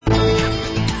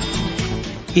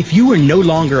If you were no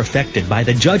longer affected by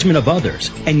the judgment of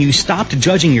others and you stopped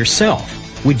judging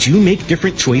yourself, would you make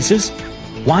different choices?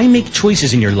 Why make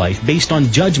choices in your life based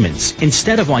on judgments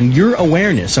instead of on your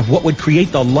awareness of what would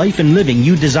create the life and living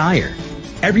you desire?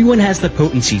 Everyone has the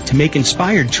potency to make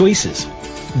inspired choices.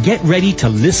 Get ready to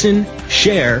listen,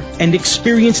 share, and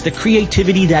experience the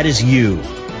creativity that is you.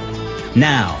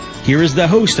 Now, here is the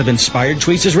host of Inspired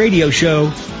Choices Radio Show,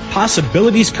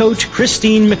 Possibilities Coach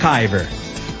Christine McIver.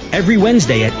 Every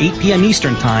Wednesday at 8 p.m.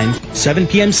 Eastern Time, 7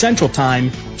 p.m. Central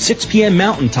Time, 6 p.m.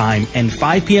 Mountain Time, and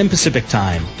 5 p.m. Pacific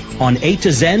Time on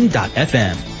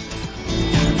A2Zen.fm.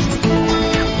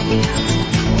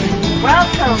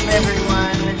 Welcome,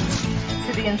 everyone,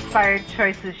 to the Inspired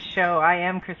Choices Show. I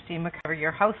am Christine McIver,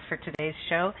 your host for today's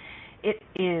show. It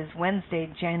is Wednesday,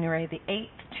 January the 8th,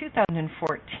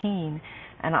 2014,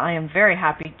 and I am very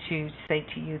happy to say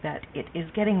to you that it is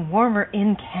getting warmer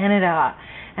in Canada,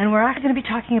 and we're actually going to be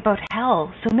talking about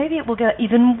hell, so maybe it will get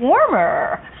even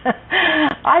warmer.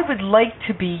 I would like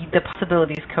to be the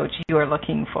possibilities coach you are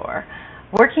looking for.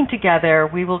 Working together,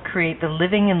 we will create the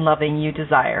living and loving you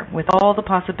desire with all the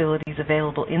possibilities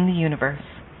available in the universe.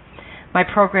 My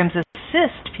programs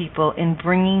assist people in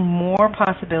bringing more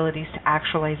possibilities to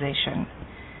actualization.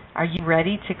 Are you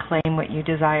ready to claim what you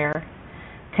desire?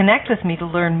 Connect with me to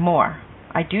learn more.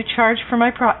 I do charge for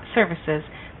my services,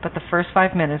 but the first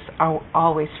 5 minutes are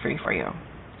always free for you.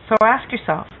 So ask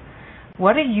yourself,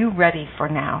 what are you ready for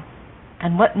now?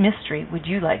 And what mystery would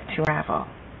you like to unravel?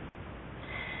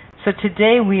 So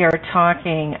today we are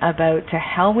talking about to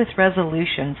hell with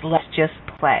resolutions, let's just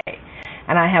play.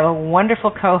 And I have a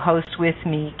wonderful co-host with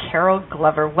me, Carol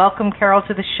Glover. Welcome, Carol,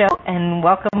 to the show, and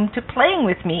welcome to Playing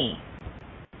With Me.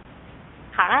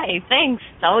 Hi, thanks.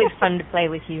 It's always fun to play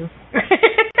with you.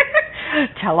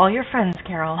 Tell all your friends,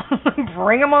 Carol.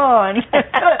 Bring them on.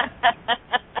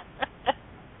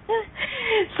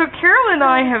 So Carol and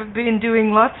I have been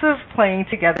doing lots of playing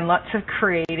together and lots of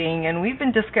creating, and we've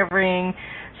been discovering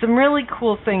some really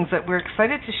cool things that we're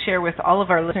excited to share with all of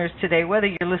our listeners today, whether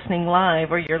you're listening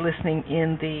live or you're listening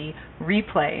in the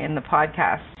replay in the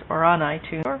podcast or on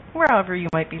iTunes or wherever you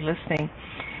might be listening.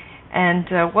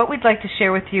 And what we'd like to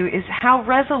share with you is how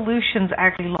resolutions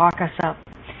actually lock us up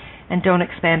and don't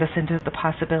expand us into the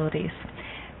possibilities.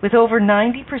 With over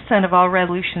 90% of all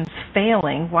resolutions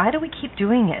failing, why do we keep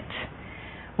doing it?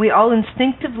 We all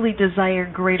instinctively desire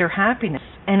greater happiness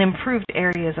and improved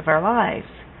areas of our lives.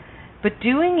 But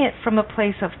doing it from a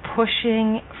place of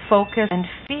pushing, focus, and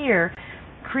fear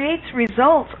creates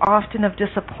results often of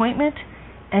disappointment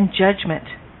and judgment,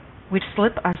 which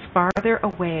slip us farther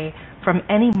away from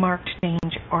any marked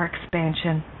change or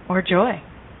expansion or joy.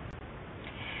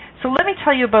 So let me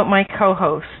tell you about my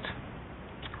co-host.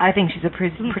 I think she's a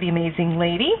pretty amazing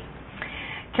lady.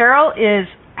 Carol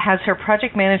has her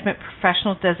project management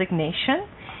professional designation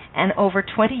and over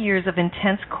 20 years of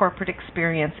intense corporate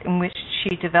experience in which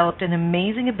she developed an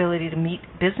amazing ability to meet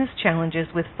business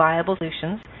challenges with viable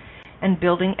solutions and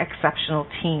building exceptional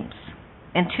teams.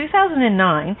 In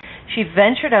 2009, she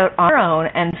ventured out on her own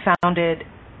and founded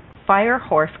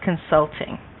Firehorse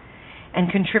Consulting and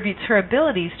contributes her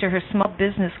abilities to her small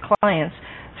business clients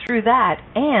through that,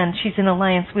 and she's in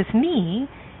alliance with me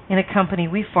in a company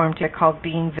we formed here called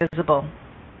Being Visible.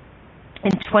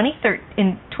 In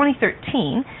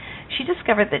 2013, she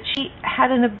discovered that she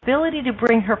had an ability to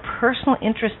bring her personal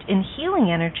interest in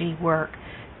healing energy work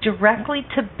directly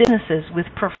to businesses with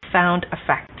profound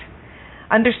effect.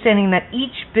 Understanding that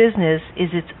each business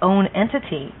is its own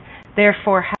entity,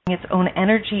 therefore having its own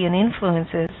energy and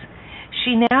influences,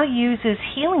 she now uses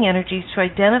healing energies to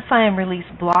identify and release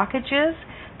blockages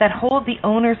that hold the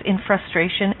owners in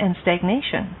frustration and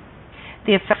stagnation.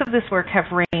 The effects of this work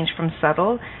have ranged from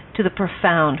subtle to the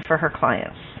profound for her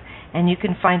clients. And you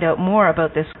can find out more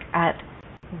about this at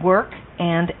Work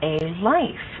and a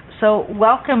Life. So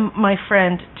welcome, my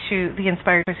friend, to the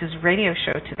Inspired Choices radio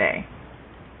show today.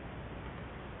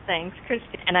 Thanks,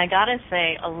 Christine. And I got to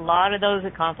say, a lot of those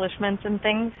accomplishments and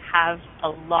things have a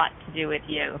lot to do with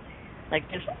you. Like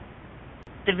just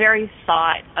the very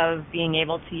thought of being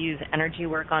able to use energy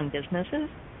work on businesses,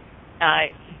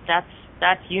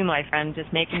 that's you, my friend,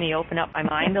 just making me open up my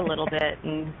mind a little bit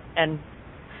and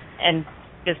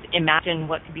just imagine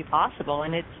what could be possible,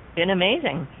 and it's been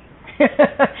amazing.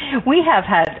 We have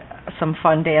had some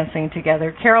fun dancing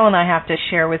together. Carol and I have to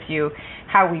share with you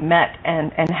how we met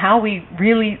and how we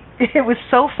really, it was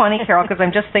so funny, Carol, because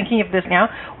I'm just thinking of this now.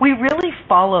 We really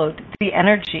followed the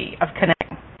energy of connecting.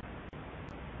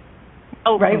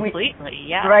 Oh, right? Completely,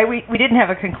 yeah. Right, we didn't have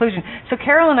a conclusion. So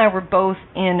Carol and I were both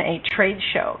in a trade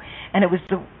show, and it was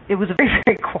a very,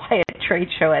 very quiet trade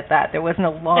show at that. There wasn't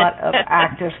a lot of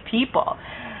active people.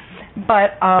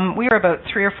 But we were about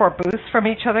 3 or 4 booths from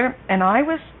each other, and I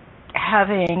was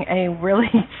having a really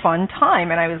fun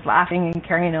time, and I was laughing and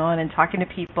carrying on and talking to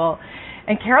people,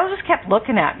 and Carol just kept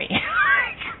looking at me.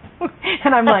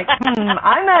 And I'm like,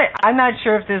 I'm not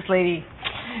sure if this lady,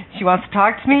 she wants to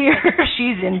talk to me or if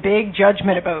she's in big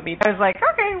judgment about me. I was like,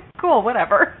 okay, cool,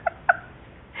 whatever.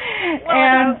 Well,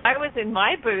 and I was in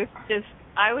my booth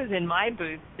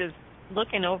just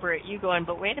looking over at you going,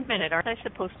 but wait a minute, aren't I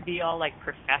supposed to be all like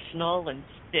professional and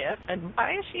stiff? And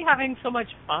why is she having so much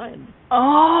fun?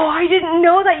 Oh, I didn't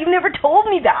know that. You never told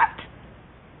me that.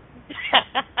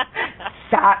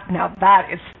 Now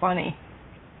that is funny.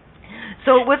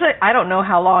 So was it, I don't know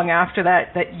how long after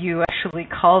that you actually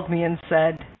called me and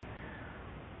said,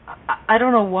 I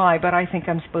don't know why, but I think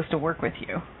I'm supposed to work with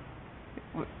you.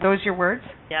 Those your words?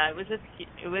 Yeah, it was at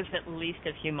least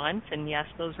a few months, and yes,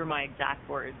 those were my exact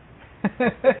words.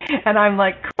 And I'm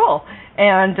like, cool.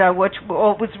 And what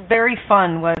was very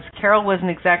fun was Carol wasn't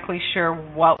exactly sure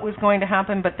what was going to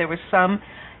happen, but there was some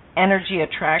energy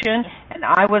attraction, and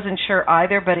I wasn't sure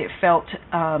either, but it felt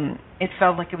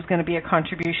like it was going to be a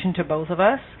contribution to both of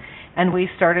us. And we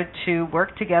started to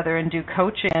work together and do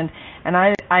coaching. And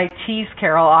I tease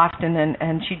Carol often,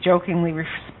 and she jokingly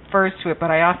refers to it, but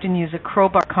I often use a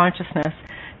crowbar consciousness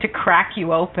to crack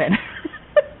you open.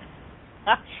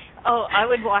 Oh, I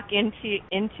would walk into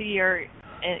your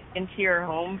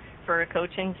home for a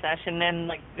coaching session, and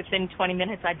like within 20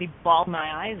 minutes, I'd be bawling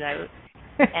my eyes out.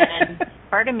 And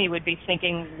part of me would be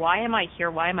thinking, why am I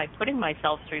here? Why am I putting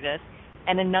myself through this?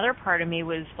 And another part of me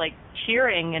was like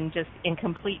cheering and just in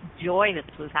complete joy that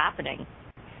this was happening.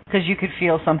 Because you could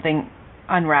feel something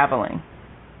unraveling.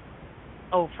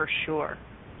 Oh, for sure.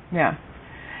 Yeah.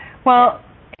 Well,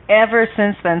 ever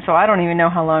since then, so I don't even know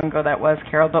how long ago that was,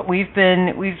 Carol, but we've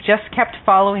just kept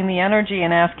following the energy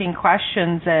and asking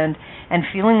questions and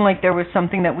feeling like there was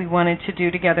something that we wanted to do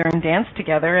together and dance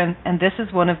together, and this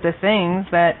is one of the things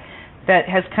that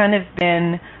has kind of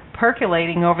been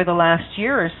percolating over the last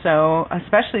year or so,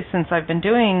 especially since I've been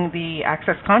doing the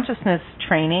Access Consciousness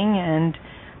training, and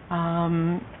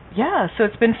so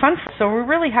it's been fun. So we're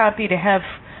really happy to have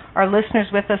our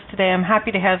listeners with us today. I'm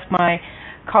happy to have my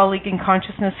colleague in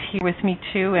consciousness here with me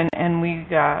too, and we're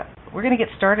going to get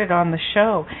started on the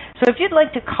show. So if you'd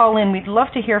like to call in, we'd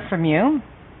love to hear from you.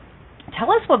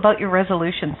 Tell us about your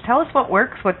resolutions. Tell us what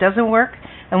works, what doesn't work,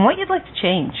 and what you'd like to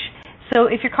change. So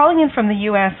if you're calling in from the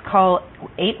U.S., call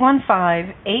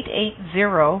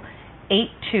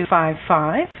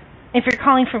 815-880-8255. If you're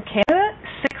calling from Canada,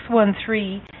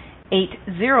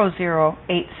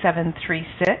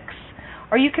 613-800-8736.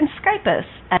 Or you can Skype us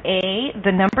at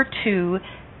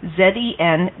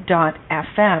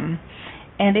zen.fm.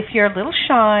 And if you're a little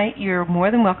shy, you're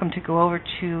more than welcome to go over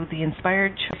to the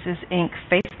Inspired Choices Inc.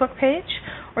 Facebook page,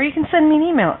 or you can send me an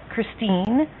email,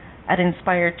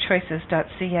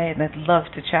 Christine@inspiredchoices.ca, and I'd love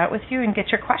to chat with you and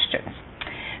get your questions.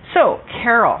 So,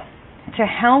 Carol, to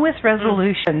hell with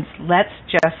resolutions, let's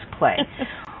just play.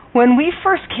 When we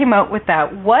first came out with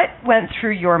that, what went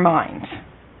through your mind?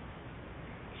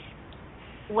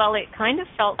 Well, it kind of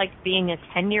felt like being a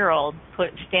 10-year-old,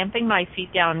 stamping my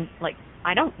feet down, like,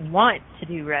 I don't want to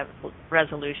do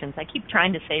resolutions. I keep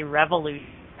trying to say revolution.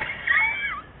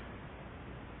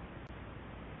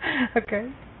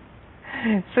 Okay.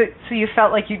 So you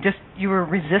felt like you were in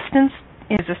resistance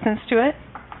to it?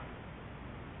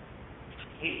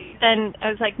 Then I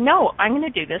was like, no, I'm going to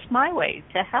do this my way,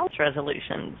 to hell with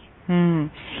resolutions.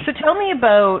 So tell me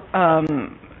about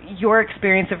your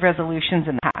experience of resolutions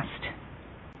in the past.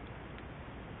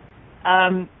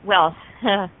 Well,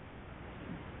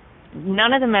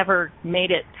 none of them ever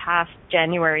made it past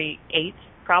January 8th,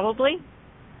 probably.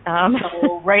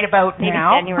 So right about maybe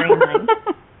now? January 9th.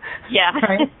 Yeah.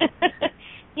 Right.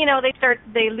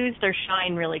 They lose their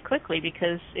shine really quickly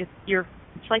because it's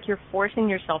like you're forcing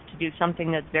yourself to do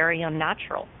something that's very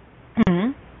unnatural.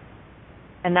 Mm-hmm.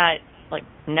 And that, like,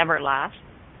 never lasts.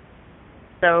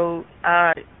 So,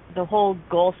 the whole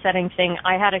goal-setting thing,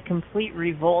 I had a complete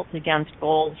revolt against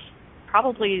goals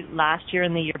probably last year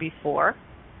and the year before.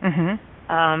 Mm-hmm.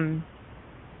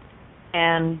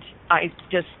 And I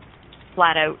just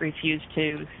flat out refused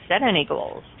to set any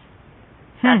goals.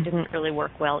 That didn't really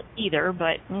work well either,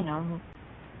 but, I'm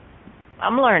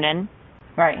learning.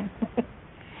 Right.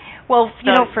 Well,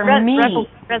 for me...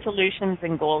 resolutions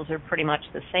and goals are pretty much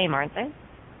the same, aren't they?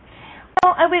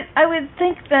 Well, I would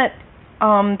think that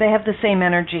they have the same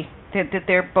energy, that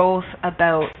they're both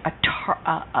about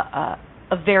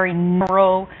a very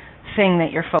narrow thing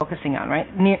that you're focusing on, right?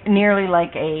 Nearly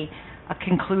like a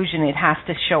conclusion. It has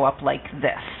to show up like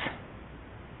this.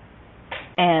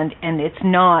 And it's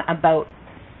not about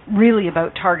really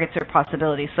about targets or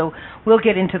possibilities. So we'll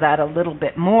get into that a little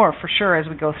bit more for sure as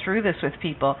we go through this with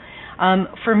people.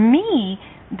 For me,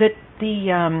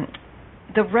 the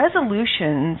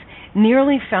resolutions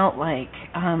nearly felt like,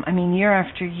 year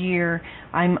after year,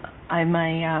 I'm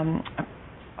a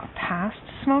past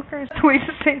smoker, is the way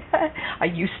to say that. I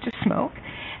used to smoke.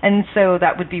 And so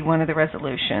that would be one of the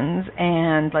resolutions.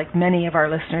 And like many of our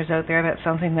listeners out there, that's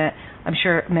something that I'm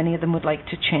sure many of them would like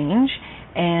to change.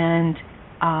 And,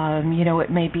 it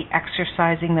may be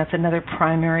exercising. That's another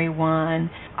primary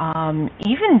one.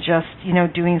 Even just,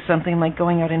 doing something like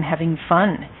going out and having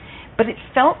fun. But it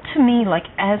felt to me like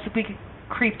as we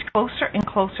creeped closer and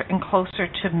closer and closer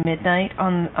to midnight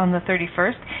on the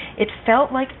 31st, it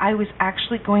felt like I was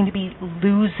actually going to be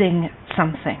losing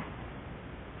something.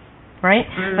 Right?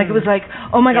 Like it was like,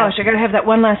 oh my gosh, I got to have that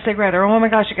one last cigarette, or oh my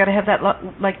gosh, I got to have that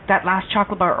that last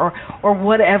chocolate bar, or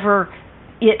whatever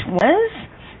it was.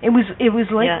 It was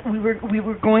like we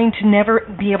were going to never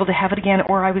be able to have it again,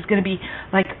 or I was going to be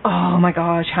like, oh my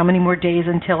gosh, how many more days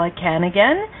until I can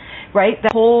again? Right?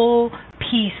 That whole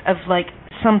piece of like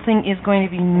something is going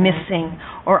to be missing,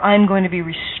 or I'm going to be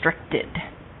restricted.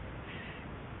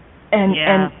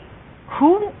 And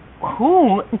who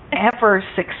ever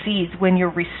succeeds when you're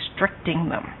restricting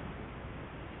them?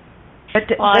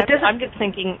 I'm just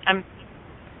thinking.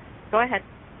 Go ahead.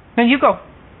 No, you go.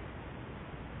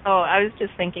 Oh, I was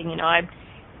just thinking.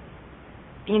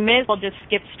 You may as well just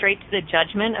skip straight to the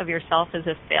judgment of yourself as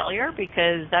a failure,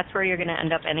 because that's where you're going to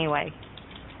end up anyway.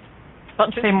 So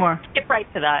just say more. Skip right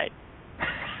to that.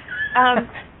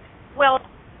 Well,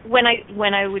 when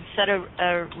I would set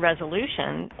a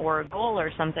resolution or a goal or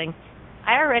something,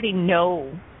 I already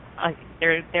know.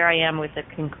 There I am with the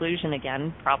conclusion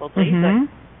again, probably. Mm-hmm.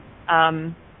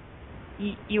 But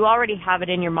you already have it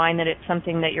in your mind that it's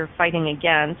something that you're fighting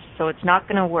against, so it's not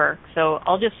going to work. So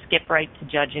I'll just skip right to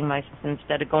judging myself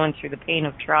instead of going through the pain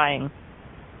of trying.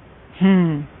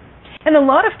 And a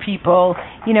lot of people,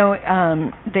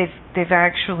 they've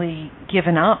actually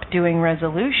given up doing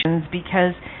resolutions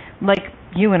because, like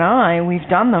you and I, we've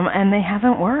done them and they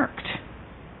haven't worked.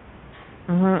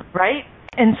 Mm-hmm. Right?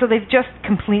 And so they've just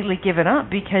completely given up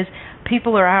because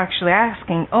people are actually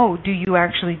asking, oh, do you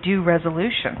actually do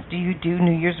resolutions? Do you do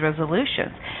New Year's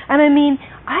resolutions? And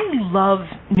I love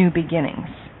new beginnings,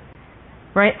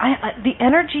 right? The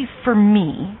energy for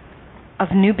me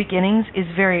of new beginnings is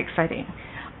very exciting.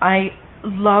 I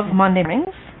love Monday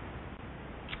mornings.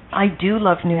 I do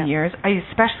love New Year's. I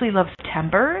especially love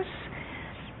September's.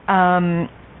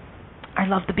 I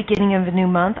love the beginning of a new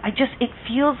month. It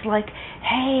feels like,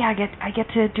 hey, I get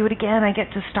to do it again. I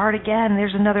get to start again.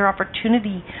 There's another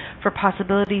opportunity for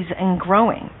possibilities and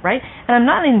growing, right? And I'm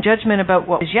not in judgment about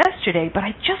what was yesterday, but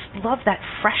I just love that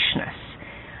freshness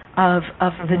of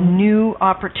the new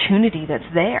opportunity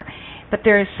that's there. But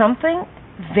there is something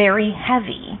very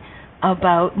heavy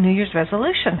about New Year's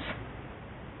resolutions.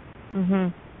 Mm-hmm.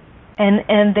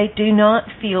 And they do not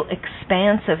feel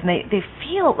expansive. They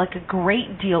feel like a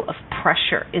great deal of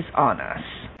pressure is on us,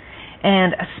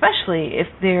 and especially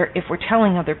if we're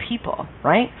telling other people,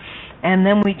 right? And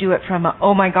then we do it from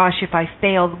oh my gosh, if I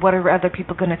failed, what are other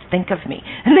people going to think of me?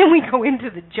 And then we go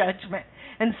into the judgment,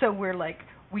 and so we're like,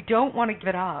 we don't want to give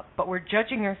it up, but we're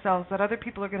judging ourselves that other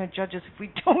people are going to judge us if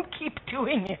we don't keep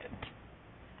doing it.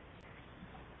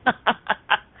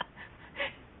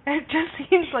 It just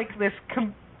seems like this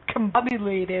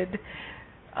combobulated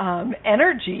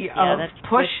energy of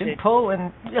push and pull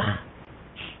and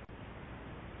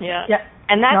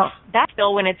and that's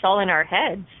still when it's all in our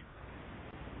heads.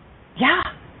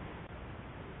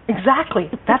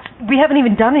 Exactly. We haven't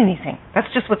even done anything.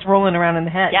 That's just what's rolling around in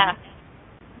the head.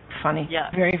 Funny.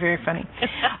 Very, very funny.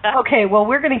 Okay, well,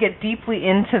 we're going to get deeply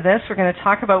into this. We're going to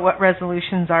talk about what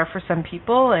resolutions are for some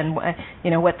people and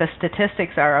what the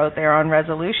statistics are out there on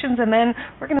resolutions, and then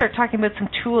we're going to start talking about some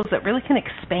tools that really can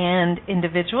expand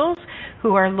individuals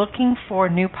who are looking for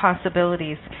new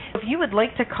possibilities. If you would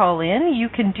like to call in, you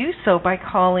can do so by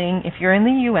calling, if you're in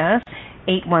the U.S.,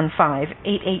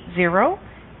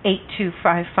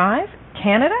 815-880-8255,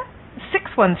 Canada,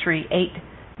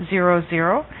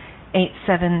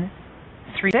 613-800-8736,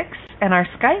 and our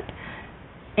Skype,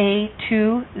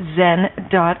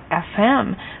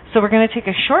 a2zen.fm. So we're going to take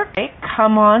a short break,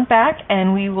 come on back,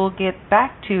 and we will get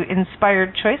back to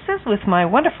Inspired Choices with my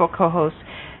wonderful co-host,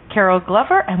 Carol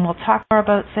Glover, and we'll talk more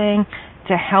about saying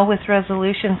to hell with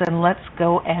resolutions and let's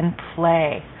go and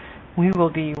play. We will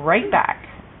be right back.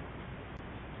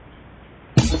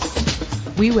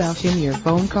 We welcome your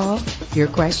phone call, your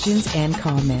questions, and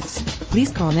comments.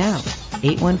 Please call now,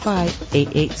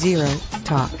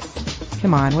 815-880-TALK.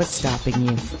 Come on, what's stopping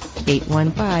you?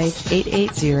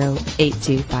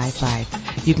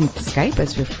 815-880-8255. You can Skype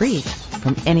us for free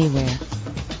from anywhere.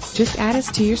 Just add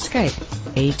us to your Skype.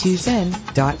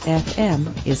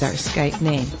 a2zen.fm is our Skype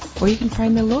name, or you can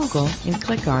find the logo and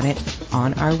click on it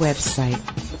on our website.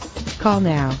 Call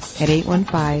now at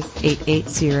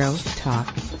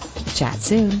 815-880-TALK. Chat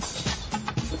soon.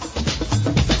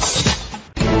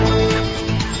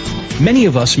 Many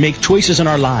of us make choices in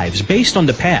our lives based on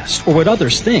the past or what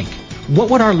others think.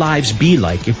 What would our lives be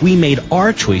like if we made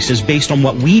our choices based on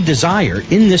what we desire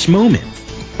in this moment?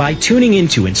 By tuning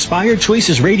into Inspired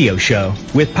Choices Radio Show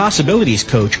with Possibilities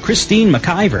Coach Christine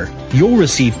McIver, you'll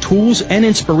receive tools and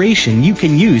inspiration you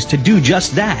can use to do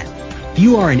just that.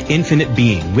 You are an infinite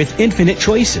being with infinite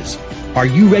choices. Are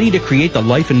you ready to create the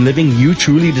life and living you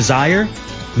truly desire?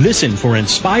 Listen for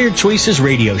Inspired Choices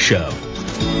Radio Show.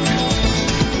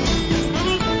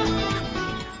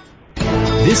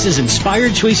 This is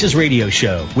Inspired Choices Radio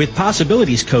Show with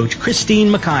Possibilities Coach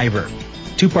Christine McIver.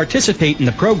 To participate in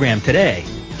the program today,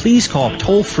 please call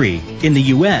toll-free in the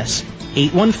U.S.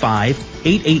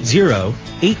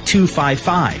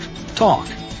 815-880-8255, TALK,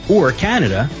 or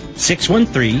Canada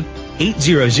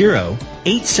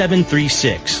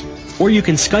 613-800-8736. Or you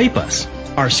can Skype us.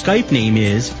 Our Skype name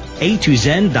is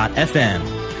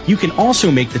a2zen.fm. You can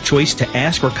also make the choice to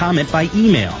ask or comment by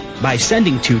email by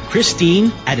sending to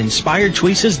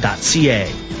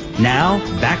Christine@inspiredchoices.ca. Now,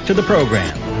 back to the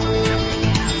program.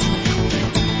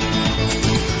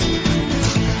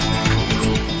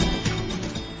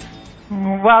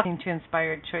 Welcome to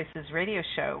Inspired Choices Radio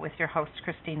Show with your host,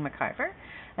 Christine McIver.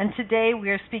 And today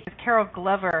we are speaking with Carol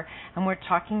Glover, and we're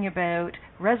talking about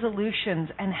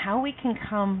resolutions and how we can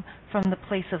come from the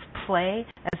place of play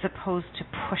as opposed to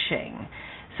pushing.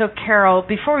 So, Carol,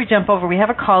 before we jump over, we have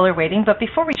a caller waiting, but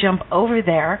before we jump over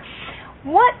there,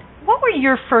 what were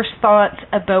your first thoughts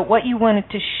about what you wanted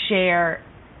to share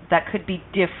that could be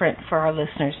different for our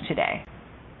listeners today?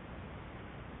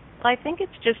 Well, I think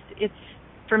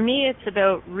for me, it's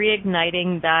about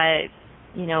reigniting that,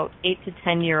 8 to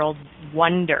 10-year-old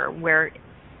wonder where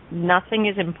nothing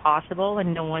is impossible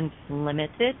and no one's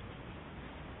limited.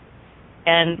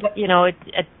 And,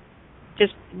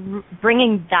 just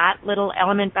bringing that little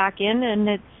element back in,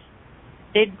 and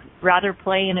they'd rather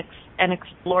play and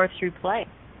explore through play.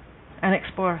 And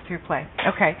explore through play.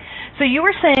 Okay. So you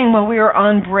were saying while we were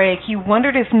on break, you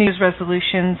wondered if New Year's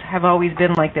resolutions have always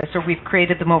been like this or we've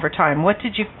created them over time. What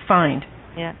did you find?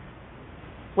 Yeah.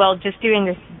 Well, just doing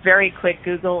this very quick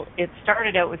Google, it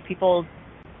started out with people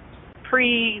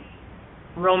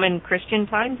pre-Roman Christian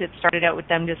times. It started out with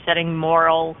them just setting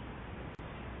moral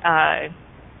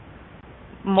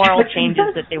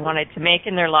changes that they wanted to make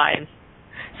in their lives.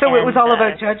 So it was all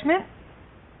about judgment?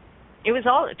 It was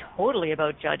all totally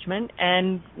about judgment,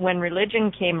 and when religion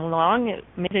came along, it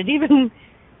made it even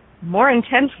more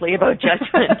intensely about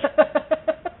judgment.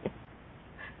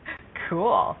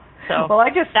 Cool. So well,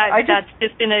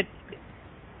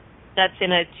 that's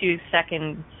in a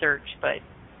 2-second search, but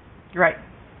right.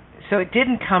 So it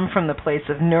didn't come from the place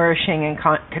of nourishing and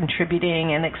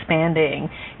contributing and expanding.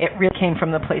 It really came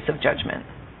from the place of judgment.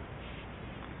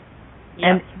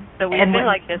 Yeah. So we've been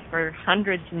like this for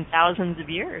hundreds and thousands of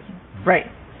years. Right.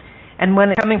 And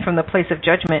when it's coming from the place of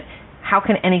judgment, how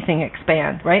can anything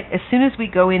expand, right? As soon as we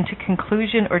go into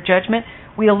conclusion or judgment,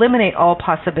 we eliminate all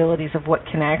possibilities of what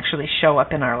can actually show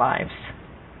up in our lives.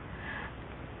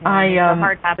 It's a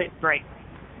hard habit break.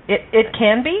 It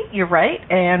can be, you're right,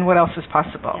 and what else is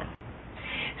possible? Yeah.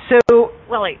 So,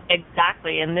 well,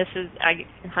 exactly, and this is,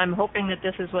 I'm hoping that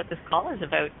this is what this call is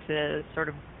about, to sort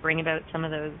of bring about some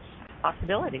of those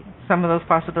possibilities. Some of those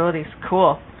possibilities,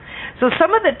 cool. So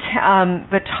some of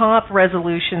the top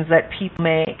resolutions that people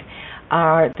make,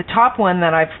 the top one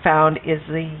that I've found is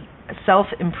the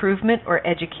self-improvement or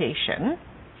education,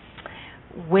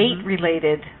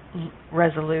 weight-related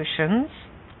resolutions,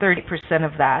 30%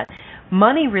 of that,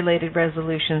 money-related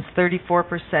resolutions,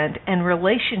 34%, and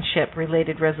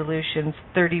relationship-related resolutions,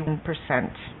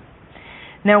 31%.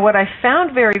 Now, what I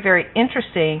found very, very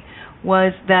interesting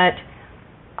was that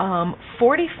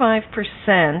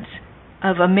 45%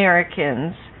 of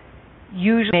Americans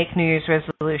usually make New Year's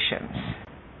resolutions.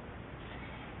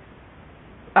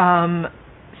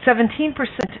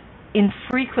 17%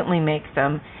 infrequently make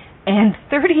them, and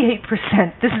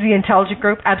 38%, this is the intelligent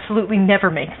group, absolutely never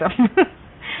make them.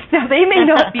 Now, they may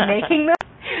not be making them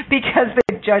because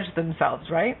they judge themselves,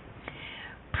 right?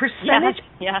 Percentage.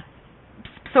 Yeah.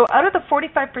 So out of the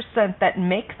 45% that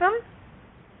make them,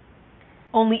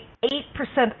 only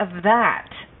 8% of that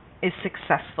is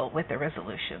successful with their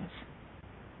resolutions.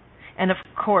 And of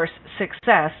course,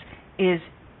 success is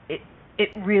it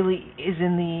really is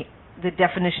in the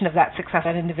definition of that success,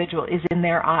 that individual is in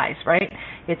their eyes, right?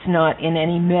 It's not in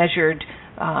any measured,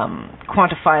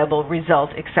 quantifiable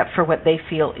result except for what they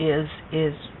feel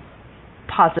is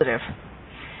positive.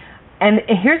 And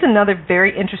here's another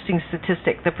very interesting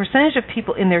statistic. The percentage of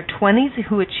people in their 20s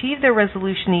who achieve their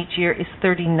resolution each year is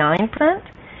 39%,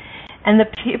 and the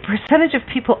percentage of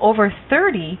people over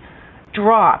 30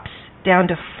 drops down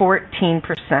to 14%.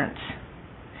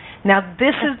 Now,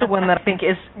 this is the one that I think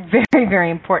is very, very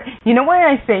important. You know why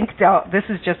I think, this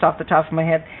is just off the top of my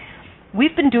head,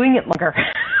 we've been doing it longer.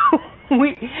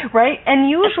 Right? And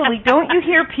usually, don't you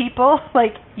hear people,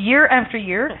 like, year after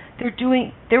year,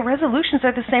 their resolutions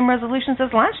are the same resolutions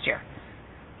as last year.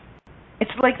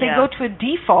 It's like they go to a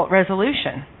default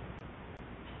resolution.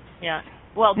 Yeah.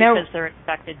 Well, because they're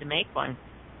expected to make one.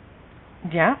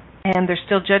 Yeah. And they're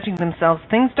still judging themselves.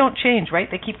 Things don't change, right?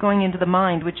 They keep going into the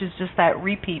mind, which is just that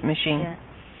repeat machine.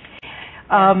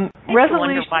 Yeah. Resolution.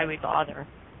 Wonder why we bother.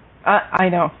 I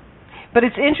know. But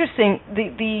it's interesting,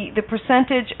 the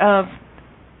percentage of,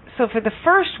 so for the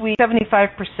first week,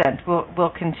 75% will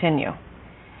continue.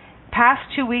 Past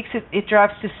 2 weeks, it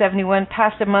drops to 71.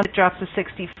 Past a month, it drops to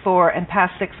 64. And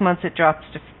past 6 months, it drops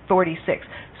to 46.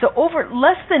 So over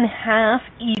less than half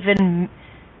even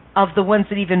of the ones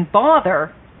that even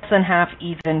bother, less than half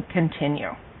even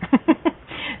continue.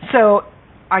 So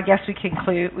I guess we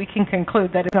can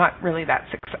conclude that it's not really that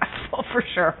successful for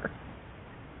sure.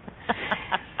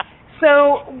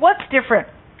 So what's different?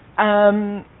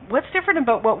 What's different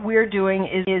about what we're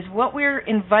doing is what we're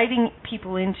inviting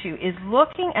people into is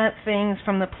looking at things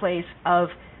from the place of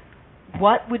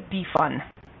what would be fun.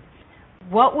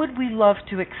 What would we love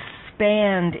to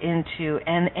expand into,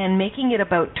 and making it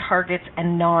about targets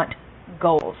and not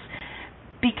goals.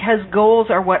 Because goals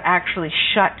are what actually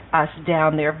shut us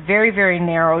down. They're very, very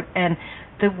narrow, and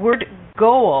the word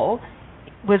goal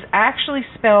was actually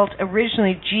spelled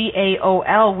originally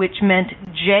G-A-O-L, which meant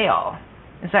jail.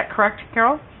 Is that correct,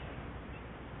 Carol?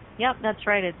 Yep, that's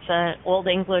right. It's an Old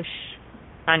English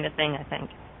kind of thing, I think.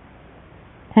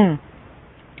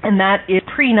 And that is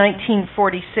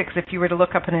pre-1946 if you were to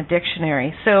look up in a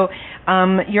dictionary. So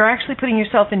you're actually putting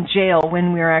yourself in jail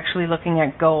when we're actually looking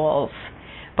at goals.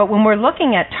 But when we're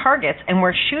looking at targets and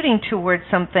we're shooting towards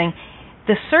something,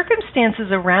 the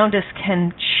circumstances around us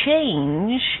can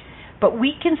change, but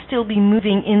we can still be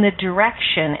moving in the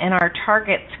direction, and our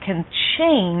targets can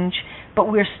change,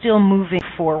 but we're still moving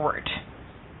forward,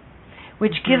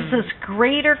 which gives us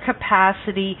greater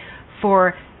capacity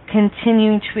for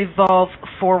continuing to evolve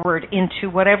forward into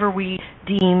whatever we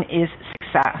deem is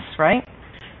success, right?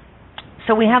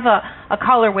 So we have a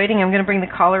caller waiting. I'm going to bring the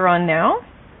caller on now.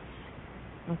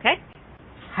 Okay.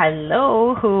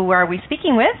 Hello, who are we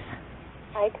speaking with?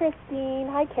 Hi, Christine.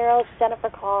 Hi, Carol. It's Jennifer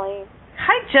calling.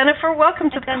 Hi, Jennifer. Welcome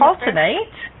to the call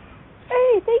tonight.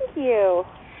 Hey, thank you.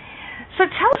 So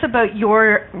tell us about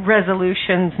your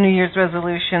resolutions, New Year's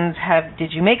resolutions.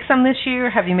 Did you make some this year?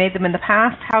 Have you made them in the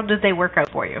past? How did they work out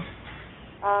for you?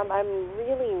 I'm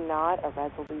really not a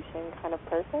resolution kind of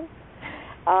person.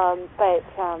 But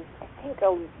I think,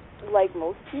 like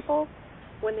most people,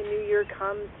 when the new year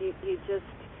comes, you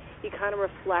kind of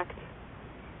reflect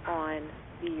on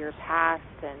the year past,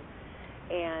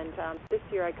 and this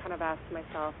year I kind of asked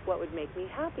myself what would make me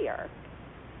happier,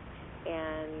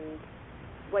 and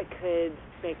what could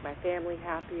make my family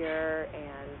happier,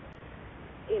 and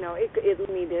it led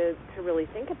me to really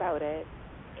think about it.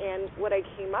 And what I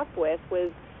came up with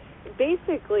was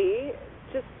basically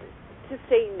just to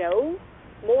say no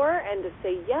more and to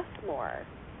say yes more.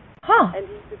 And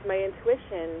to use my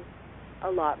intuition a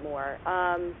lot more.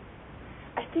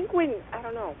 I think when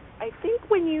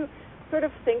you sort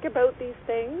of think about these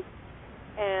things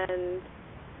and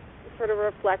sort of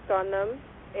reflect on them,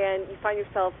 and you find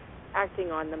yourself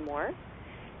acting on them more,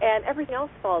 and everything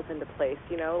else falls into place,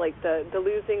 like the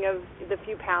losing of the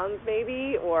few pounds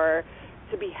maybe, or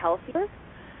to be healthier.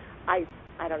 I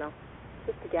don't know,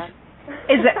 just a guess.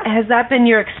 Has that been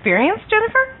your experience,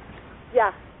 Jennifer?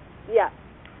 Yeah.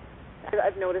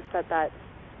 I've noticed that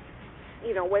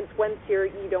once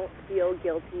you don't feel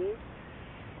guilty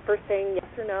for saying yes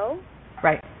or no,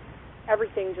 right?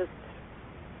 Everything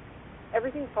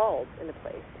falls into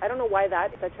place. I don't know why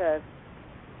that is such a.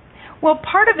 Well,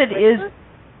 part of it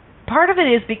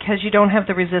is because you don't have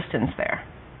the resistance there,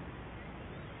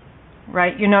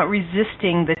 right? You're not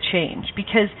resisting the change,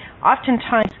 because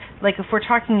oftentimes, like if we're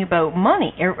talking about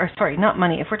money, if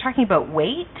we're talking about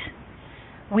weight,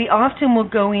 we often will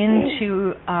go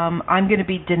into, I'm going to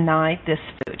be denied this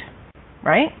food,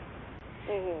 right?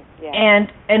 Mm-hmm, yeah.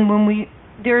 And when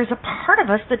there's a part of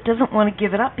us that doesn't want to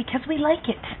give it up because we like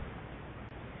it.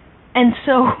 And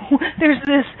so there's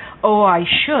this, oh, I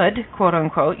should, quote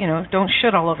unquote, don't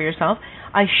should all over yourself.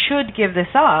 I should give this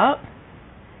up.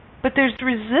 But there's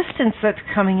resistance that's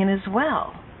coming in as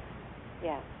well.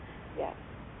 Yeah. Yeah.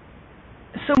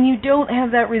 So when you don't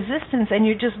have that resistance and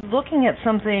you're just looking at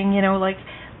something,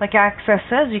 like Access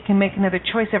says, you can make another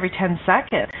choice every 10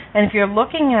 seconds. And if you're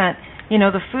looking at,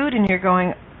 the food and you're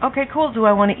going, okay, cool, do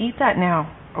I want to eat that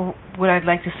now? Or would I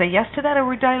like to say yes to that, or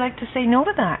would I like to say no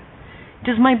to that?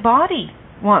 Does my body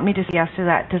want me to say yes to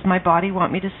that? Does my body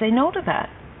want me to say no to that?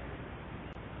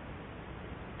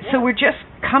 Yeah. So we're just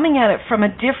coming at it from a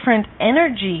different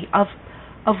energy of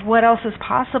what else is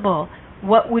possible,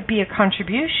 what would be a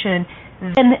contribution,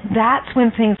 then that's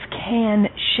when things can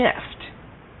shift.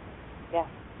 Yeah.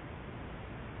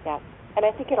 Yeah. And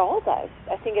I think it all does.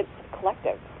 I think it's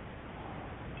collective.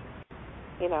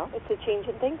 It's a change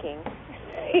in thinking.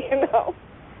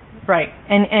 Right.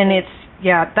 And it's,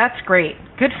 yeah, that's great.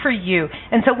 Good for you.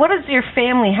 And so how does your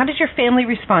family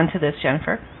respond to this,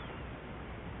 Jennifer?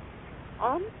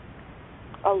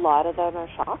 A lot of them are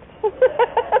shocked.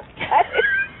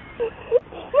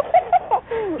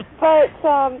 But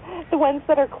the ones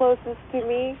that are closest to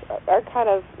me are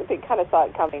they kind of saw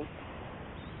it coming,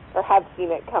 or have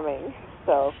seen it coming.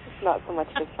 So it's not so much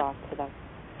a shock to them.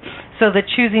 So the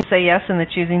choosing to say yes and the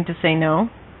choosing to say no?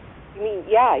 You mean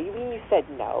you said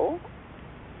no?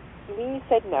 You mean you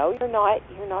said no? You're not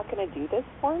going to do this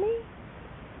for me?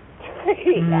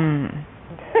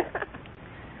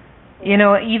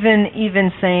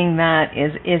 Even saying that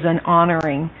is an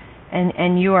honoring,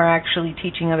 and you are actually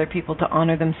teaching other people to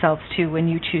honor themselves too when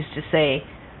you choose to say,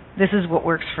 this is what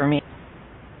works for me.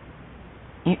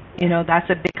 That's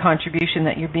a big contribution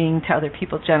that you're being to other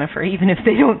people, Jennifer, even if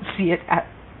they don't see it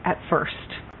at first.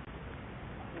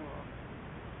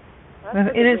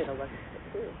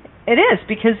 It is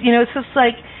because it's just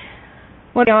like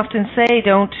what I often say: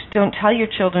 don't tell your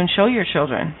children, show your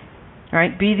children,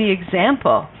 right? Be the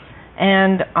example.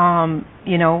 And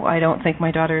I don't think my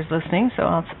daughter is listening, so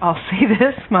I'll say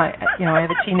this: I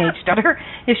have a teenage daughter.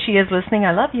 If she is listening,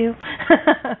 I love you.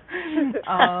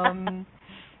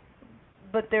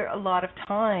 But there are a lot of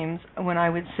times when I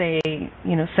would say,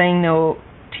 saying no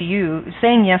to you,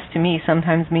 saying yes to me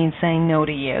sometimes means saying no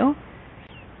to you.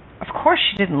 Of course,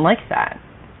 she didn't like that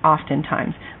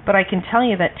oftentimes, but I can tell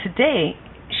you that today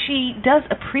she does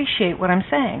appreciate what I'm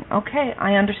saying. Okay,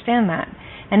 I understand that.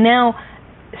 And now,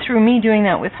 through me doing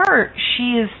that with her,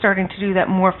 she is starting to do that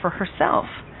more for herself,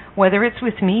 whether it's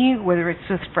with me, whether it's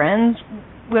with friends,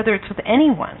 whether it's with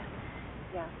anyone.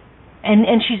 Yeah.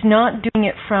 And she's not doing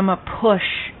it from a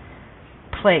push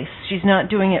place. She's not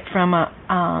doing it from a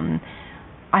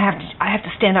I have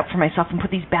to stand up for myself and put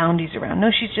these boundaries around.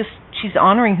 No, she's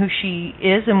honoring who she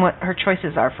is and what her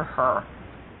choices are for her.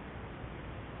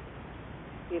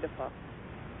 Beautiful.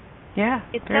 Yeah,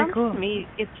 very cool.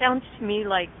 It sounds to me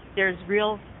like there's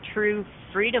real, true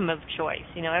freedom of choice.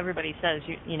 Everybody says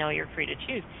you're free to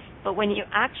choose, but when you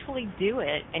actually do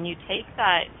it and you take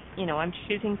that, I'm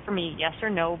choosing for me, yes or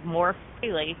no, more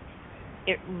freely,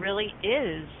 it really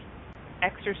is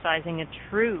exercising a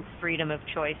true freedom of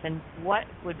choice. And what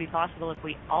would be possible if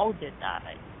we all did that?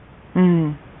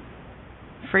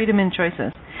 Freedom in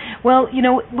choices. Well,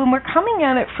 when we're coming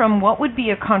at it from what would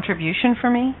be a contribution for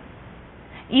me,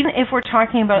 even if we're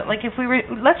talking about, like, if we were,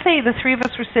 let's say the three of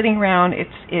us were sitting around,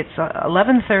 it's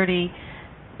 11:30,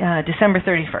 December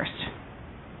 31st.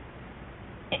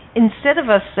 Instead of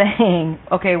us saying,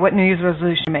 okay, what New Year's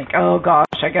resolution to make? Oh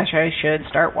gosh, I guess I should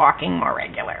start walking more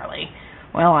regularly.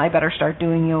 Well, I better start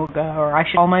doing yoga, or I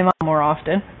should call my mom more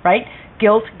often, right?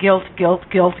 Guilt. That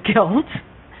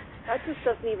just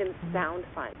doesn't even sound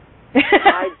fun.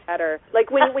 I'd better.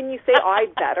 Like when you say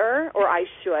I'd better or I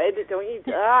should, don't you?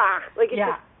 Like it's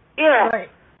just, right.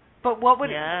 But what would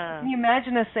can you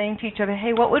imagine us saying to each other?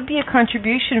 Hey, what would be a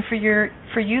contribution for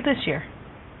you this year?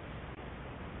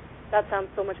 That sounds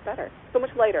so much better, so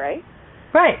much lighter, eh?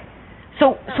 Right.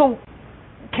 So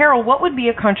Carol, what would be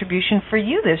a contribution for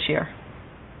you this year?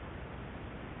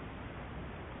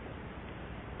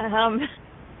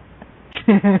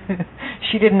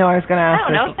 She didn't know I was going to ask. I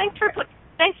don't know. Thanks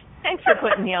for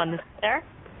putting me on this there.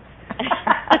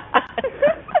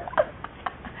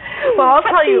 Well, I'll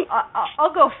tell you.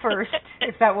 I'll go first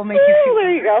if that will make you feel better.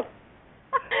 There you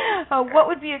go. What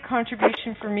would be a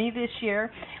contribution for me this year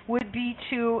would be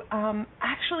to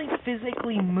actually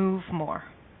physically move more.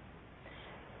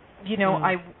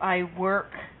 I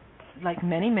work, like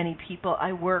many people,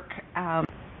 I work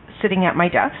sitting at my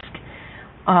desk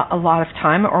a lot of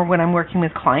time, or when I'm working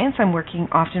with clients, I'm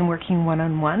often working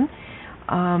one-on-one.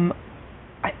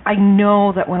 I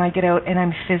know that when I get out and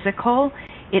I'm physical,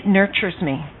 it nurtures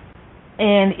me.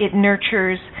 and it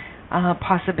nurtures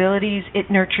possibilities. It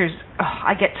nurtures,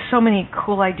 I get so many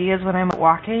cool ideas when I'm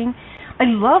walking. I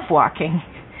love walking.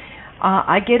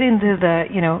 I get into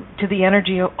to the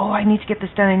energy of, I need to get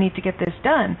this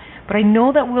done, but I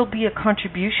know that will be a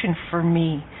contribution for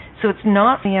me. So it's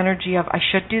not the energy of I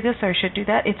should do this or I should do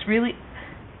that. It's really,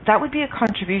 that would be a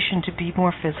contribution to be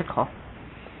more physical.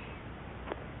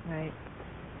 Right.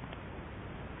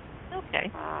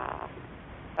 Okay.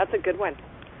 That's a good one.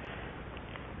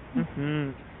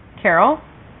 Carol,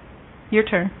 your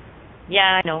turn.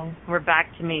 Yeah, I know. We're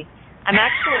back to me. I'm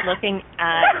actually looking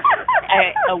at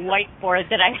a whiteboard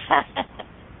that I have.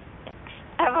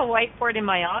 I have a whiteboard in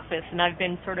my office, and I've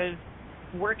been sort of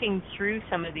working through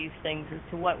some of these things as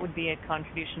to what would be a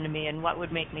contribution to me and what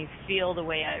would make me feel the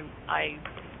way I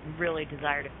really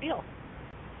desire to feel.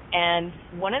 And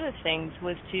one of the things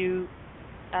was to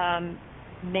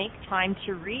make time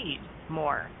to read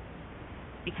more,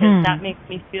 because that makes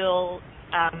me feel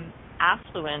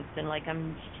affluent and like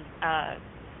I'm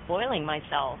spoiling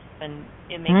myself, and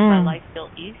it makes my life feel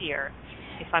easier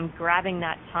if I'm grabbing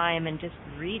that time and just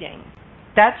reading.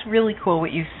 That's really cool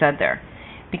what you said there,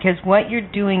 because what you're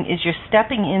doing is you're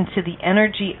stepping into the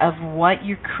energy of what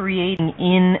you're creating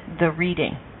in the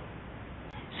reading.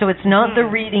 So it's not the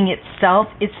reading itself,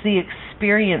 it's the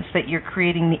experience that you're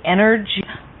creating, the energy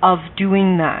of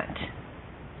doing that.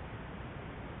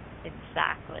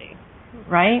 Exactly.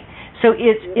 Right? So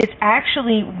it's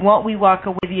actually what we walk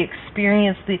away, the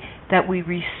experience that we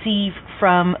receive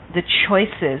from the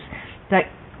choices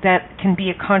that can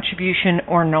be a contribution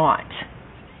or not.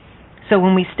 So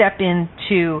when we step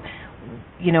into,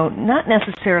 not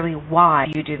necessarily why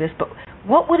you do this, but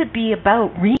what would it be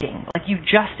about reading? Like you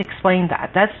just explained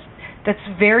that. That's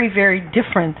very, very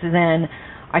different than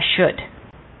I should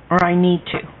or I need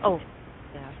to. Oh,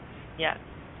 yeah.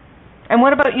 And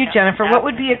what about you, Jennifer? What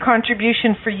would be a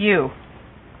contribution for you?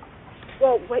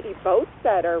 Well, what you both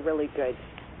said are really good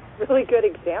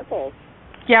examples.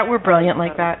 Yeah, we're brilliant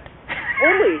like that.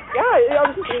 Totally. Yeah, I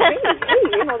was just thinking,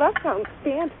 hey, that sounds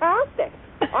fantastic.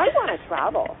 I want to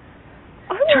travel.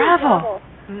 Travel.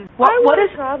 What is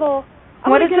travel?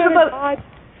 What is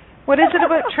it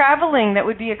about traveling that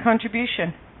would be a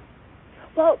contribution?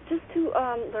 Well, just to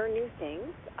learn new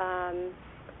things,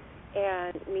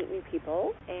 and meet new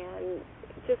people, and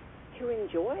just to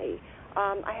enjoy.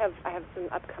 I have some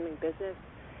upcoming business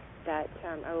that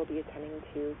I will be attending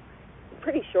to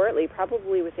pretty shortly,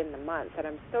 probably within the month, and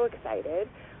I'm so excited.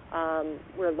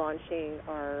 We're launching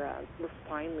we're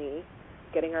finally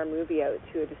getting our movie out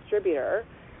to a distributor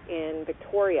in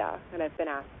Victoria, and I've been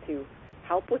asked to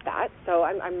help with that, so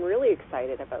I'm really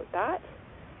excited about that.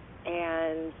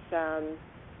 And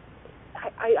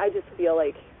I just feel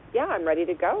like, I'm ready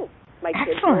to go. My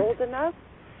kids are old enough.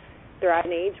 They're at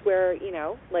an age where,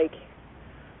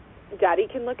 Daddy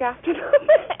can look after them,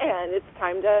 and it's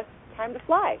time to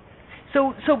fly.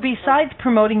 So besides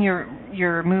promoting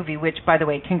your movie, which, by the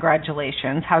way,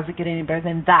 congratulations. How's it get any better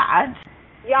than that?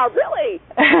 Yeah, really.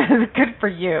 Good for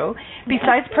you.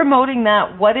 Besides promoting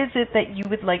that, what is it that you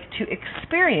would like to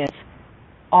experience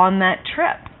on that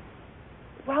trip?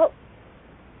 Well,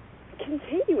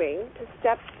 continuing to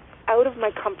step out of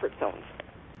my comfort zone.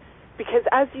 Because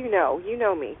as you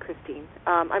know me, Christine,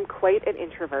 I'm quite an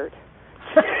introvert.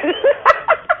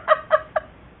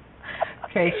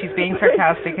 Okay, she's being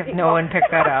sarcastic if no one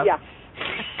picked that up.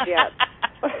 Yeah.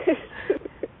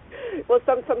 Well,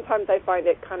 sometimes I find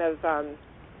it kind of,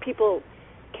 people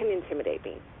can intimidate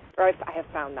me, or I have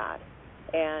found that.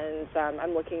 And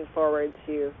I'm looking forward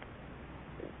to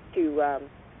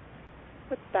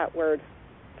what's that word?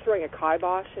 Throwing a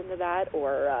kibosh into that,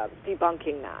 or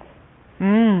debunking that.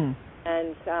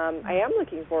 And I am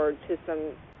looking forward to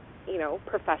some,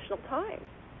 professional time.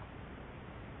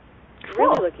 Cool.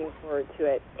 Really looking forward to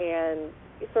it, and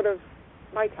it's sort of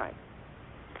my time.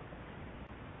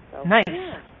 So, nice.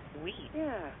 Yeah. Sweet.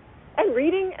 Yeah. And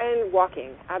reading and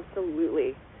walking,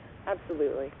 absolutely.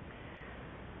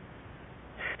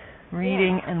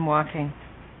 Reading and walking.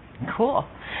 Cool.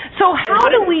 So how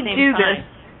do we do this?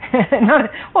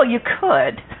 Well, you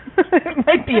could. It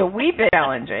might be a wee bit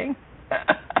challenging.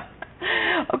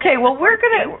 Okay, well, we're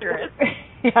going to...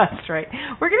 Yeah, that's right.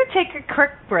 We're going to take a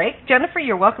quick break. Jennifer,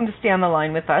 you're welcome to stay on the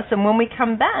line with us. And when we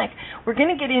come back, we're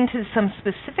going to get into some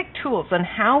specific tools on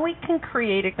how we can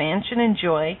create expansion and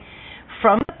joy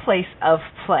from the place of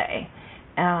play,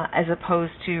 as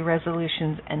opposed to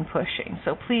resolutions and pushing.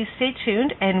 So please stay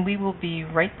tuned, and we will be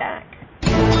right back.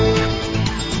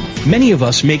 Many of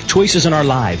us make choices in our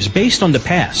lives based on the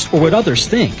past or what others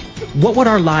think. What would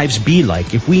our lives be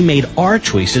like if we made our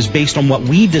choices based on what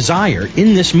we desire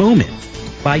in this moment?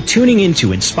 By tuning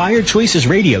into Inspired Choices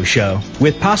Radio Show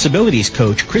with Possibilities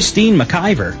Coach Christine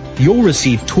McIver, you'll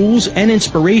receive tools and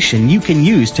inspiration you can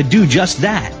use to do just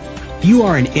that. You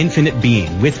are an infinite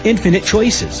being with infinite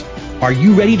choices. Are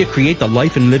you ready to create the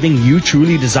life and living you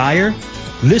truly desire?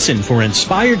 Listen for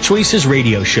Inspired Choices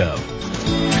Radio Show.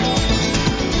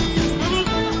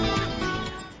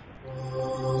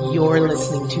 You're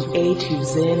listening to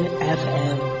A2Zen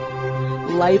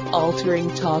FM,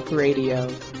 life-altering talk radio.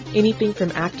 Anything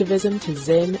from activism to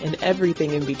Zen and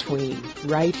everything in between,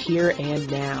 right here and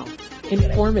now.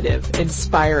 Informative,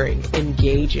 inspiring,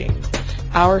 engaging.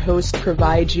 Our host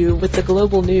provides you with the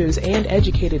global news and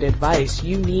educated advice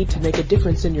you need to make a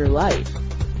difference in your life,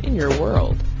 in your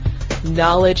world.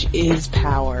 Knowledge is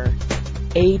power.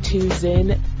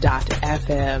 A2Zen.fm.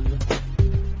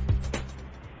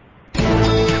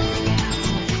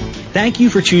 Thank you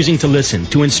for choosing to listen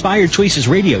to Inspired Choices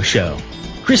Radio Show.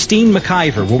 Christine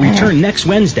McIver will return next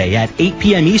Wednesday at 8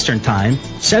 p.m. Eastern Time,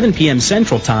 7 p.m.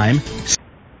 Central Time.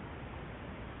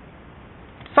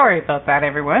 Sorry about that,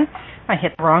 everyone. I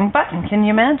hit the wrong button. Can you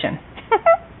imagine?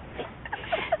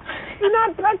 Do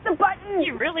not press the button.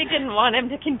 You really didn't want him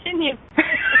to continue.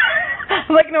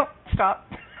 I'm like, no, stop.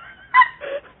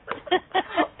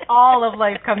 All of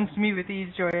life comes to me with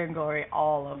ease, joy, and glory.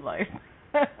 All of life.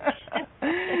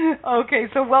 Okay,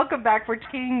 so welcome back. We're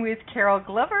talking with Carol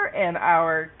Glover and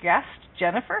our guest,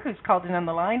 Jennifer, who's called in on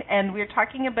the line, and we're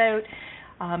talking about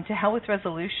to hell with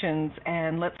resolutions,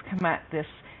 and let's come at this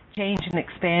change and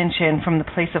expansion from the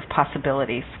place of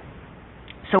possibilities.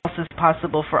 So this is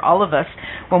possible for all of us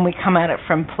when we come at it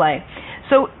from play.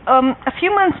 So a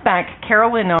few months back,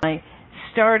 Carol and I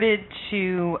started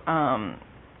to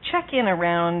check in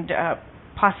around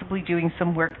possibly doing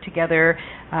some work together,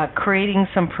 creating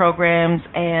some programs,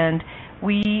 and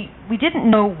we didn't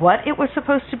know what it was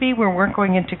supposed to be. We weren't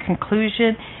going into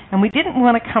conclusion, and we didn't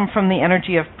want to come from the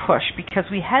energy of push because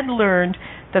we had learned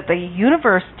that the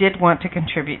universe did want to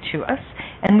contribute to us,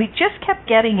 and we just kept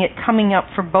getting it coming up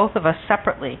for both of us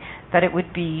separately, that it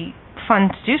would be fun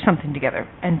to do something together,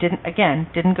 and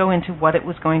didn't go into what it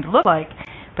was going to look like,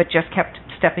 but just kept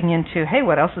stepping into, hey,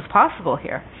 what else is possible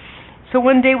here? So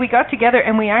one day we got together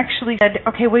and we actually said,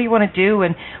 okay, what do you want to do?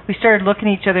 And we started looking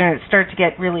at each other and it started to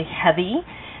get really heavy.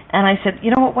 And I said,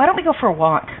 you know what, why don't we go for a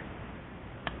walk?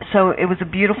 So it was a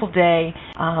beautiful day.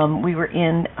 We were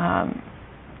in a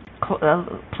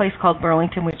place called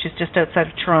Burlington, which is just outside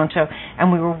of Toronto,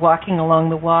 and we were walking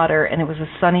along the water, and it was a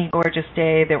sunny, gorgeous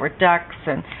day. There were ducks,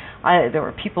 and there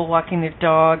were people walking their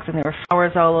dogs, and there were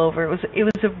flowers all over. It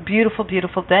was a beautiful,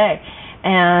 beautiful day.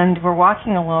 And we're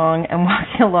walking along,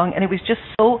 and it was just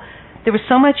there was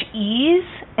so much ease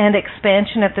and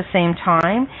expansion at the same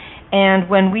time. And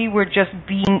when we were just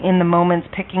being in the moments,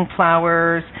 picking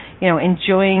flowers,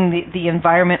 enjoying the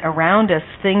environment around us,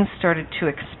 things started to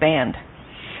expand.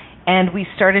 And we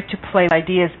started to play with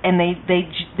ideas, and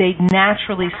they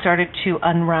naturally started to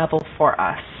unravel for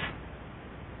us.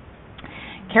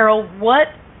 Carol,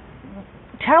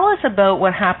 tell us about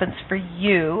what happens for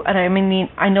you. And I mean,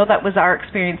 I know that was our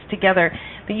experience together,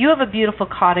 but you have a beautiful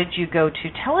cottage you go to.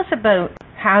 Tell us about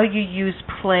how you use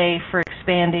play for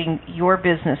expanding your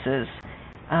businesses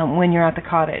when you're at the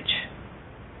cottage.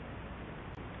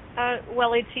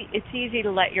 Well, it's easy to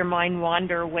let your mind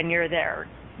wander when you're there.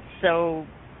 So,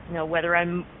 whether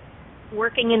I'm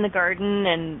working in the garden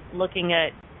and looking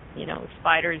at,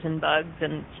 spiders and bugs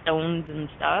and stones and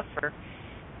stuff, or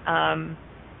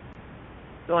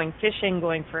going fishing,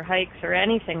 going for hikes, or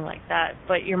anything like that.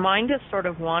 But your mind just sort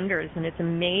of wanders, and it's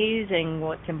amazing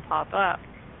what can pop up.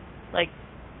 Like,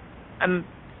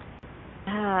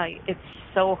 it's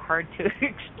so hard to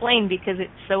explain because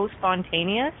it's so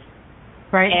spontaneous.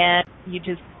 Right. And you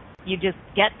just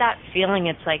get that feeling.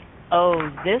 It's like, oh,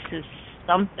 this is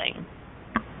something.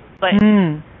 But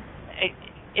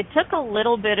it took a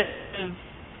little bit of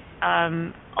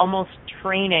almost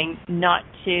training not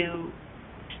to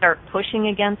start pushing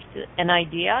against an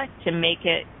idea to make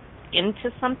it into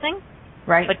something,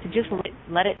 right? But to just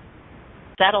let it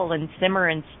settle and simmer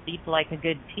and steep like a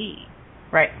good tea,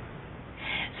 right?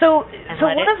 So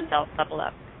let itself bubble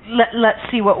up. Let's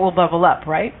see what will bubble up,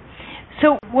 right?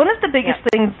 So one of the biggest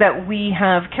things that we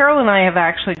have, Carol and I have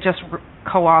actually just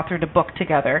co-authored a book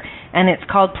together, and it's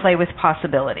called Play with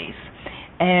Possibilities.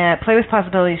 Play with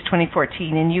Possibilities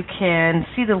 2014, and you can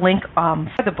see the link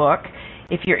for the book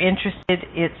If you're interested,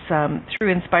 it's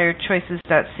through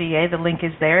inspiredchoices.ca. The link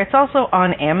is there. It's also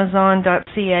on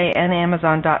Amazon.ca and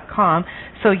Amazon.com.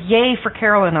 So yay for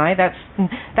Carol and I. That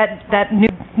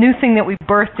new thing that we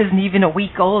birthed isn't even a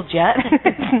week old yet. How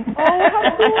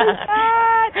cool is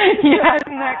that? Yeah,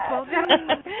 isn't that cool?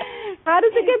 How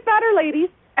does it get better, ladies?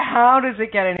 How does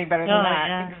it get any better than that?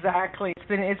 Yeah. Exactly.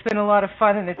 It's been a lot of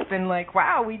fun, and it's been like,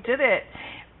 wow, we did it.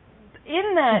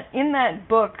 In that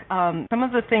book, some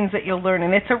of the things that you'll learn,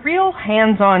 and it's a real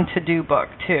hands-on to-do book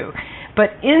too,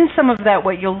 but in some of that,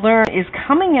 what you'll learn is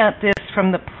coming at this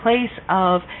from the place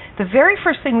of the very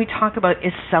first thing we talk about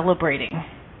is celebrating.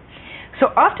 So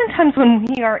oftentimes when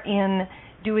we are in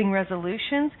doing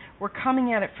resolutions, we're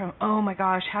coming at it from, oh my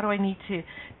gosh, how do I need to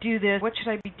do this? What should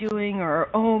I be doing? Or,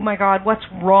 oh my God, what's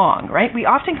wrong, right? We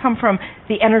often come from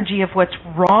the energy of what's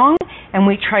wrong, and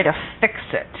we try to fix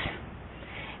it.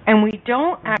 And we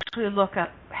don't actually look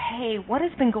at, hey, what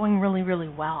has been going really, really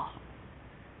well?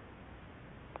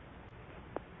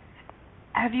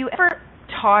 Have you ever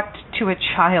talked to a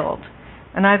child,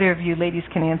 and either of you ladies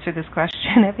can answer this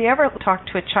question, have you ever talked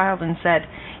to a child and said,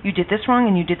 you did this wrong,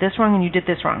 and you did this wrong, and you did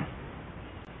this wrong?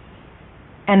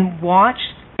 And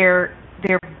watched their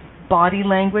body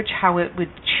language, how it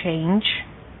would change?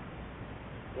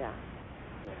 Yeah.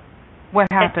 What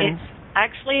happens?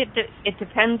 It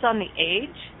depends on the age.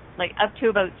 Like up to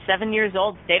about 7 years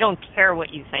old, they don't care what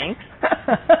you think.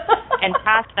 And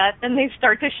past that, then they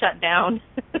start to shut down.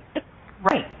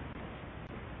 Right.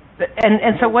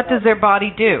 And so what does their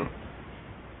body do?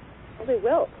 Well, they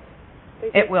will.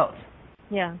 It wilts.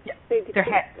 Yeah.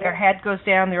 Their head goes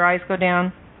down, their eyes go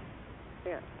down.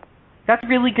 Yeah. That's a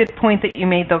really good point that you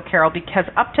made, though, Carol, because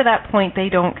up to that point, they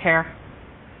don't care.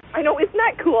 I know, isn't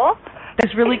that cool?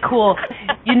 That's really cool.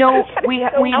 You know, we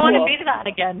I want to be that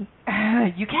again.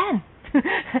 You can.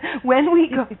 When we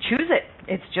go, choose it.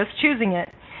 It's just choosing it.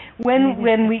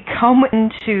 When we come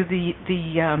into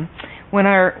when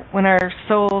our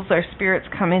souls, our spirits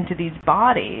come into these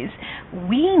bodies,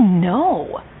 we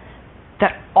know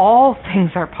that all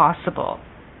things are possible.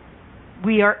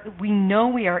 We know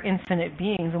we are infinite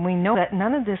beings, and we know that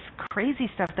none of this crazy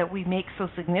stuff that we make so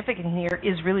significant here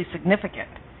is really significant.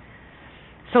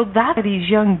 So that these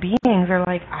young beings are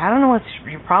like, I don't know what's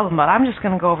your problem, but I'm just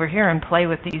going to go over here and play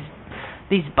with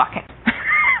these buckets.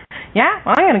 Yeah,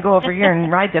 well, I'm going to go over here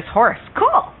and ride this horse.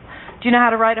 Cool. Do you know how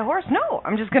to ride a horse? No,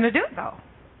 I'm just going to do it though.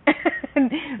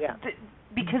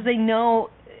 Because they know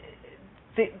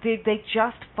they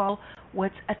just follow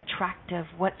what's attractive,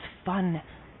 what's fun,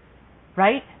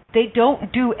 right? They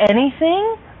don't do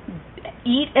anything,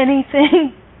 eat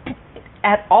anything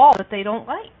at all that they don't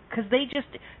like, because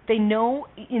they know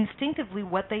instinctively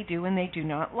what they do and they do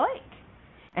not like.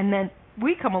 And then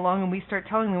we come along and we start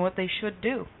telling them what they should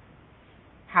do,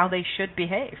 how they should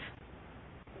behave.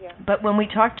 Yeah. But when we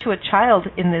talk to a child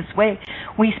in this way,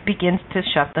 we begin to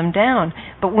shut them down.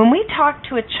 But when we talk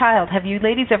to a child, have you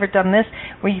ladies ever done this,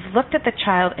 where you've looked at the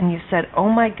child and you've said, oh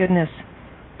my goodness,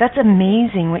 that's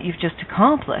amazing what you've just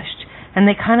accomplished. And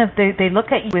they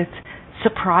look at you with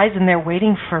surprise, and they're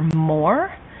waiting for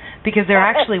more, because they're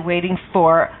actually waiting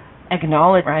for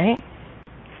acknowledgement, right?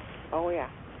 Oh yeah.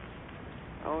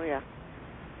 Oh yeah.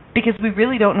 Because we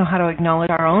really don't know how to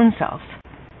acknowledge our own selves.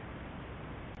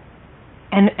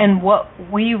 And what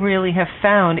we really have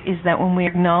found is that when we're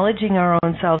acknowledging our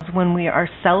own selves, when we are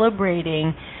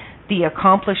celebrating the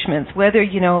accomplishments, whether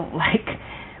you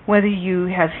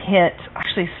have hit, I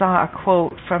actually saw a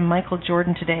quote from Michael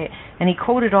Jordan today, and he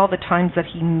quoted all the times that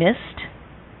he missed,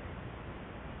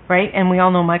 right? And we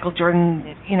all know Michael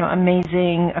Jordan,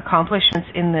 amazing accomplishments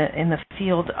in the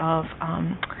field of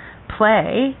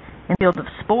play, in the field of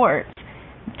sports.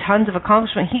 Tons of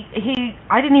accomplishment.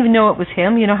 I didn't even know it was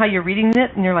him. You know how you're reading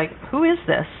it and you're like, who is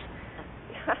this?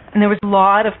 And there was a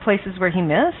lot of places where he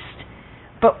missed.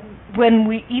 But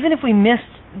even if we missed,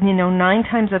 9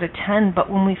 times out of 10, but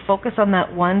when we focus on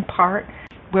that one part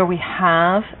where we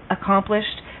have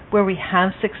accomplished, where we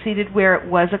have succeeded, where it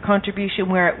was a contribution,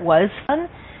 where it was fun,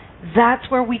 that's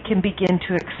where we can begin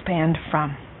to expand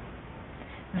from.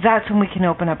 That's when we can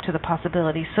open up to the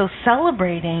possibilities. So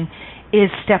celebrating is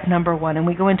step number 1, and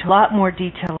we go into a lot more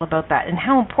detail about that and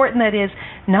how important that is,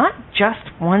 not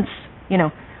just once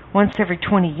every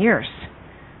 20 years,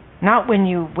 not when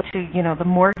the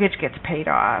mortgage gets paid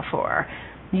off or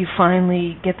you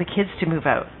finally get the kids to move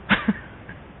out.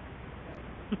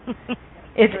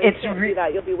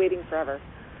 You'll be waiting forever.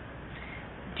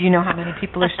 Do you know how many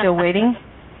people are still waiting?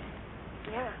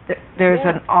 Yeah. There's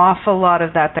an awful lot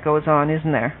of that goes on,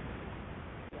 isn't there?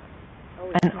 Oh,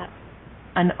 yeah.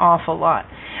 An awful lot.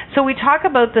 So we talk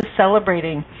about the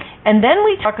celebrating, And then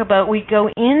we go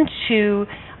into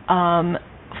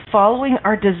following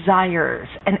our desires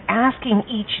and asking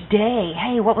each day,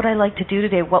 hey, what would I like to do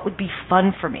today? What would be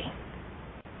fun for me?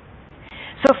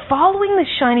 So following the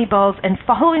shiny balls and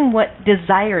following what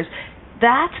desires,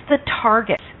 that's the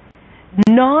target,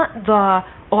 not the,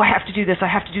 I have to do this, I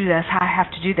have to do this, I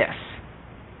have to do this.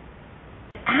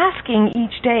 Asking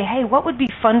each day, hey, what would be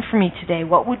fun for me today?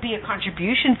 What would be a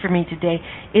contribution for me today?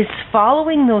 Is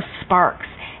following those sparks.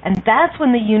 And that's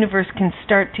when the universe can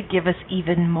start to give us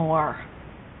even more.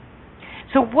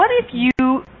 So what if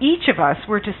each of us,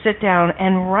 were to sit down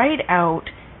and write out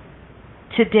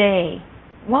today,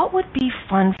 what would be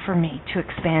fun for me to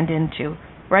expand into,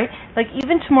 right? Like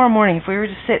even tomorrow morning, if we were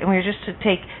to sit and we were just to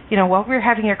take, while we were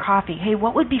having our coffee, hey,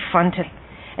 what would be fun today?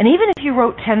 And even if you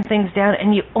wrote 10 things down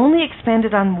and you only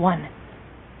expanded on one,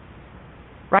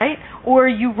 right? Or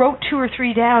you wrote 2 or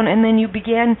 3 down and then you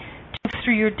began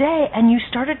through your day and you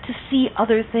started to see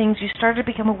other things, you started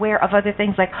to become aware of other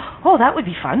things like, oh, that would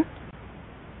be fun.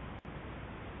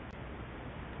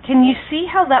 Can you see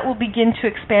how that will begin to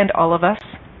expand all of us?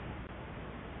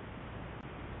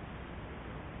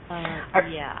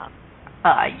 Yeah.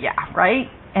 Yeah, right?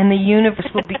 And the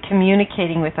universe will be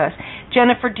communicating with us.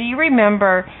 Jennifer, do you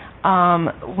remember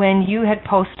when you had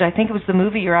posted, I think it was the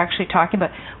movie you're actually talking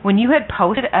about, when you had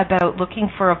posted about looking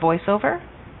for a voiceover?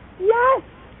 Yes.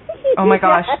 Oh my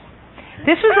gosh.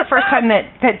 This was the first time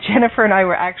that Jennifer and I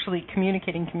were actually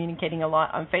communicating a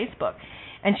lot on Facebook.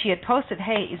 And she had posted,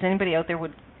 hey, is anybody out there,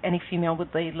 any female,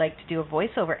 would they like to do a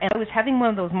voiceover? And I was having one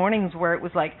of those mornings where it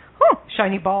was like,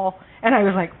 shiny ball. And I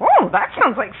was like, that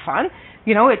sounds like fun.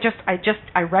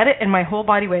 I read it and my whole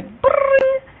body went,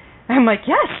 brrr. I'm like,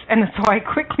 yes. And so I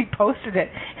quickly posted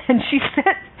it. And you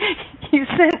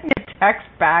sent me a text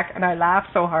back and I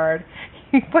laughed so hard.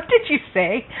 What did you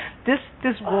say?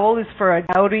 This role is for a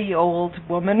dowdy old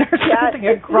woman or something,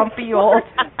 a grumpy old...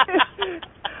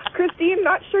 Christine,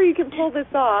 not sure you can pull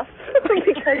this off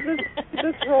because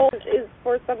this role is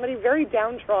for somebody very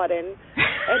downtrodden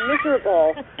and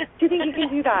miserable. Do you think you can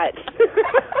do that?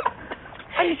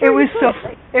 It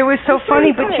was so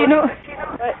funny, but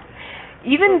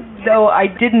even though I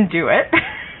didn't do it,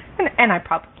 and I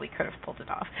probably could have pulled it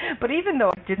off, but even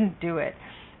though I didn't do it,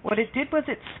 what it did was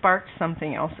it sparked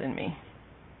something else in me.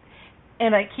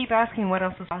 And I keep asking what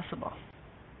else is possible.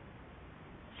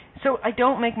 So I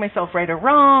don't make myself right or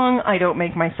wrong. I don't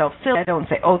make myself silly. I don't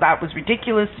say, that was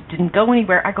ridiculous. It didn't go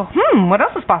anywhere. I go, what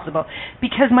else is possible?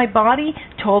 Because my body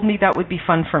told me that would be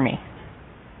fun for me.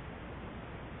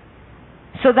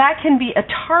 So that can be a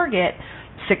target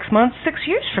 6 months, 6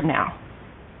 years from now.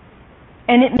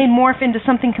 And it may morph into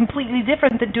something completely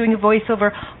different than doing a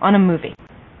voiceover on a movie.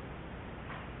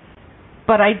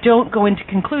 But I don't go into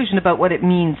conclusion about what it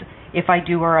means if I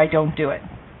do or I don't do it.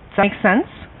 Does that make sense?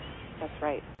 That's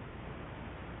right.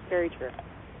 Very true.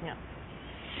 Yeah.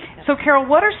 So, Carol,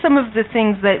 what are some of the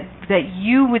things that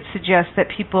you would suggest that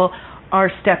people are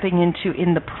stepping into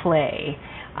in the play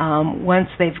once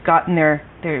they've gotten they're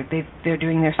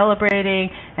doing their celebrating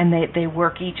and they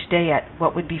work each day at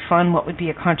what would be fun, what would be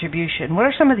a contribution? What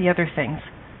are some of the other things?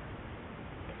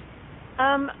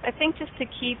 I think just to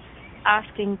keep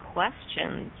asking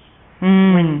questions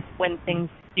when things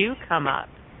do come up.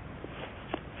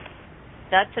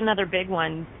 That's another big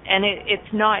one, and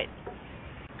it's not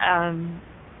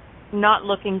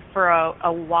looking for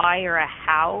a why or a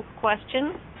how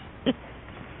question,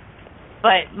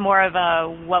 but more of a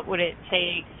what would it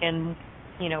take, and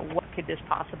what could this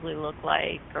possibly look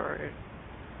like, or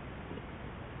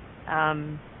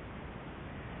I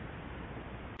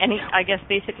guess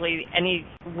basically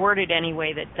worded any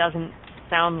way that doesn't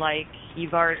sound like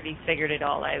you've already figured it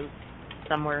all out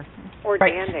somewhere. Or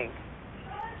standing.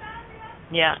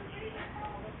 Yeah.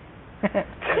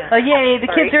 Oh, yay, the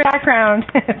kids are in the background.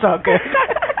 It's all good.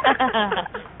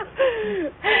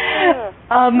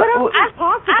 Ask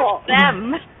possible. Ask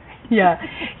them. Yeah.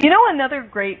 Another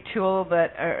great tool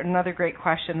another great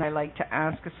question I like to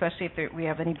ask, especially if we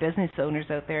have any business owners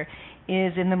out there,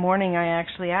 is in the morning I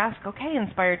actually ask, okay,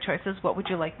 Inspired Choices, what would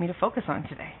you like me to focus on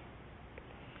today?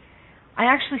 I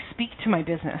actually speak to my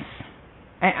business.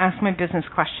 I ask my business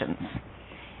questions.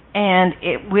 And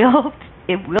it will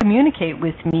communicate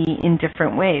with me in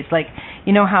different ways. Like,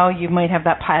 how you might have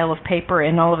that pile of paper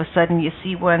and all of a sudden you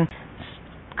see one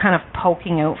kind of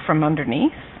poking out from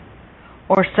underneath?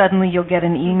 Or suddenly you'll get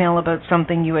an email about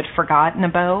something you had forgotten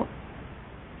about?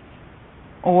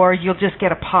 Or you'll just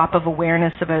get a pop of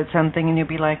awareness about something and you'll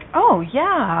be like, oh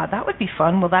yeah, that would be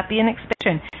fun. Will that be an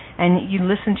expansion? And you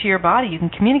listen to your body. You can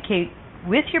communicate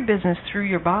with your business through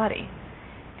your body.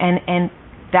 And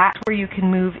that's where you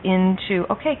can move into,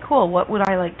 okay, cool, what would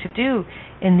I like to do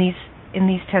in these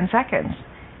 10 seconds?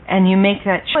 And you make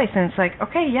that choice, and it's like,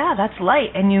 okay, yeah, that's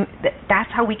light, and that's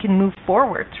how we can move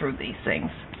forward through these things.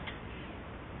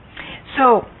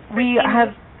 So we have,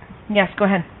 yes, go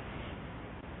ahead.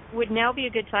 Would now be a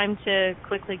good time to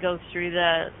quickly go through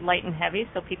the light and heavy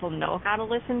so people know how to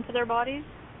listen to their bodies?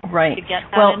 Right. To get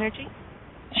that energy?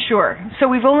 Sure. So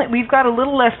we've got a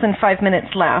little less than 5 minutes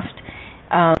left.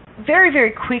 Very,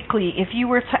 very quickly, if you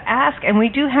were to ask, and we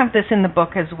do have this in the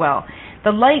book as well,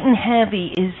 the light and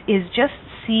heavy is just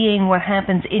seeing what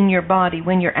happens in your body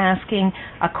when you're asking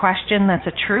a question that's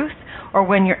a truth or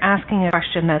when you're asking a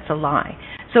question that's a lie.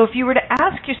 So if you were to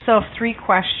ask yourself 3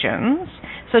 questions,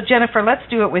 so Jennifer, let's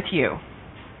do it with you.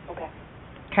 Okay.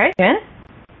 Okay, in?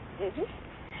 Mm-hmm.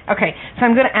 Okay, so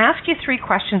I'm going to ask you 3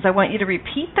 questions. I want you to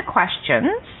repeat the questions,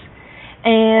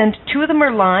 and 2 of them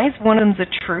are lies, 1 of them's a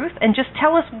truth, and just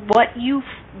tell us what you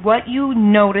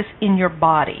notice in your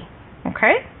body.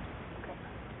 Okay?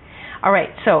 All right,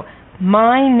 so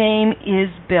my name is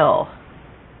Bill.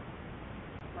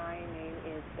 My name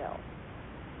is Bill.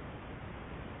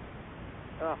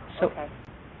 Oh, so okay.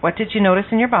 What did you notice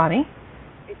in your body?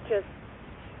 It's just,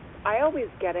 I always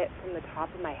get it from the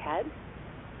top of my head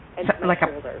and So, my like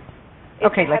shoulders.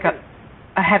 Okay, like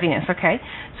a heaviness, okay.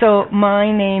 So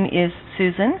my name is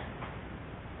Susan.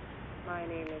 My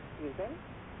name is Susan.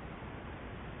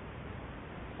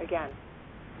 Again.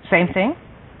 Same thing?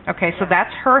 Okay, so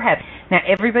that's her head. Now,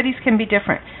 everybody's can be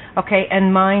different. Okay,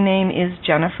 and my name is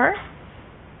Jennifer.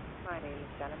 My name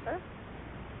is Jennifer.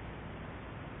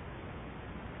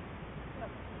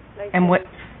 Nice and what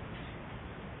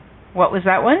was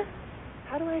that one?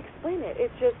 How do I explain it?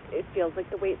 It feels like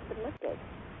the weight's been lifted.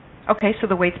 Okay, so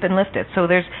the weight's been lifted. So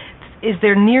is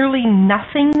there nearly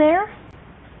nothing there?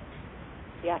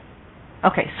 Yes.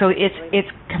 Okay, so it's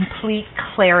complete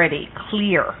clarity,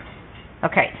 clear.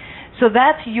 Okay. So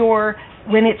that's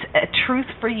when it's a truth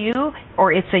for you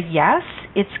or it's a yes,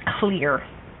 it's clear.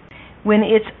 When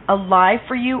it's a lie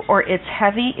for you or it's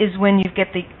heavy is when you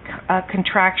get the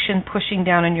contraction pushing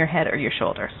down on your head or your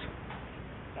shoulders.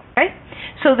 Okay?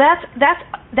 So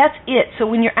that's it. So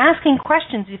when you're asking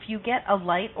questions, if you get a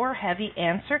light or heavy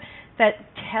answer, that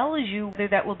tells you whether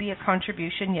that will be a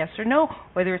contribution, yes or no,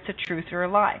 whether it's a truth or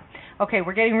a lie. Okay,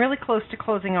 we're getting really close to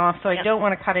closing off, so I don't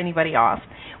want to cut anybody off.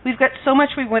 We've got so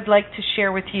much we would like to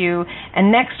share with you,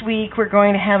 and next week we're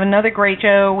going to have another great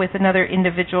show with another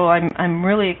individual I'm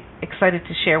really excited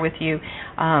to share with you.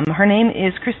 Her name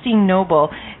is Christine Noble.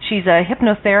 She's a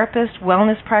hypnotherapist,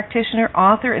 wellness practitioner,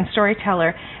 author, and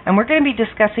storyteller, and we're going to be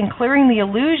discussing clearing the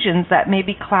illusions that may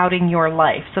be clouding your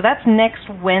life. So that's next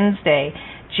Wednesday,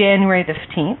 January the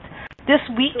 15th. This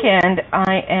weekend,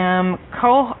 I'm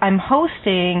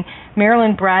hosting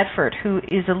Marilyn Bradford, who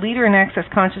is a leader in Access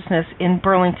Consciousness in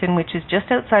Burlington, which is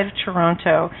just outside of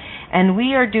Toronto, and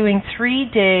we are doing 3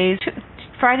 days,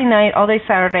 Friday night, all day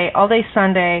Saturday, all day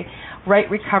Sunday, Right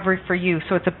Recovery for You.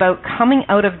 So it's about coming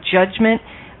out of judgment,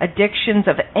 addictions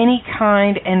of any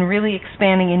kind, and really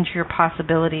expanding into your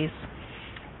possibilities.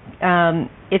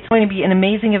 It's going to be an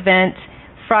amazing event.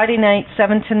 Friday night,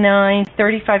 7 to 9,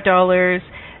 $35.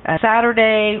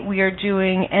 Saturday, we are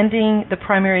doing Ending the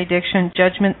Primary Addiction,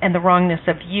 Judgment, and the Wrongness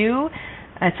of You.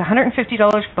 It's $150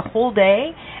 for the whole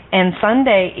day. And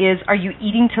Sunday is Are You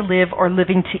Eating to Live or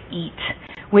Living to Eat?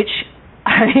 Which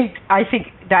I think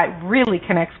that really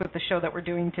connects with the show that we're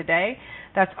doing today.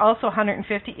 That's also $150.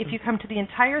 If you come to the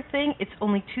entire thing, it's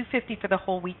only $250 for the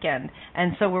whole weekend.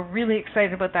 And so we're really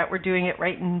excited about that. We're doing it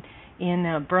right in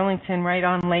Burlington, right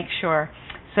on Lakeshore.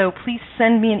 So please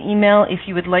send me an email if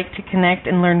you would like to connect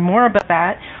and learn more about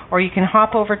that, or you can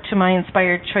hop over to My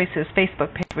Inspired Choices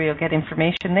Facebook page where you'll get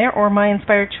information there, or My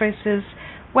Inspired Choices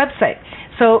website.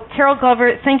 So Carol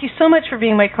Glover, thank you so much for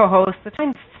being my co-host. The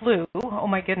time flew. Oh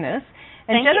my goodness.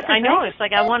 And Thank Jennifer, you. I know, it's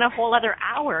like I want a whole other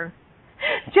hour.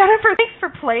 Jennifer, thanks for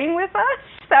playing with us.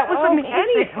 That was amazing.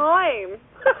 Anytime.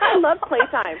 I love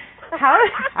playtime. How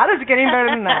does it get any better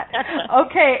than that?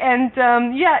 Okay, and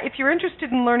if you're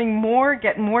interested in learning more,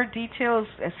 get more details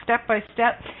step by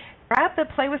step, grab the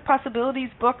Play with Possibilities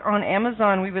book on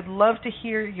Amazon. We would love to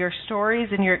hear your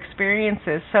stories and your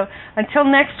experiences. So until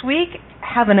next week,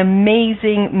 have an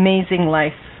amazing, amazing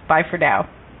life. Bye for now.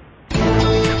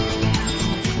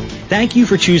 Thank you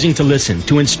for choosing to listen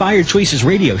to Inspired Choices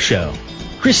Radio Show.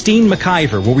 Christine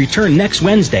McIver will return next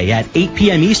Wednesday at 8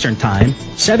 p.m. Eastern Time,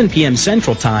 7 p.m.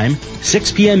 Central Time,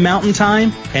 6 p.m. Mountain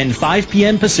Time, and 5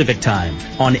 p.m. Pacific Time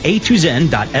on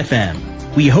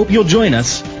A2Zen.fm. We hope you'll join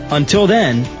us. Until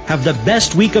then, have the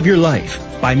best week of your life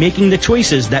by making the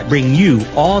choices that bring you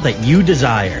all that you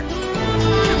desire.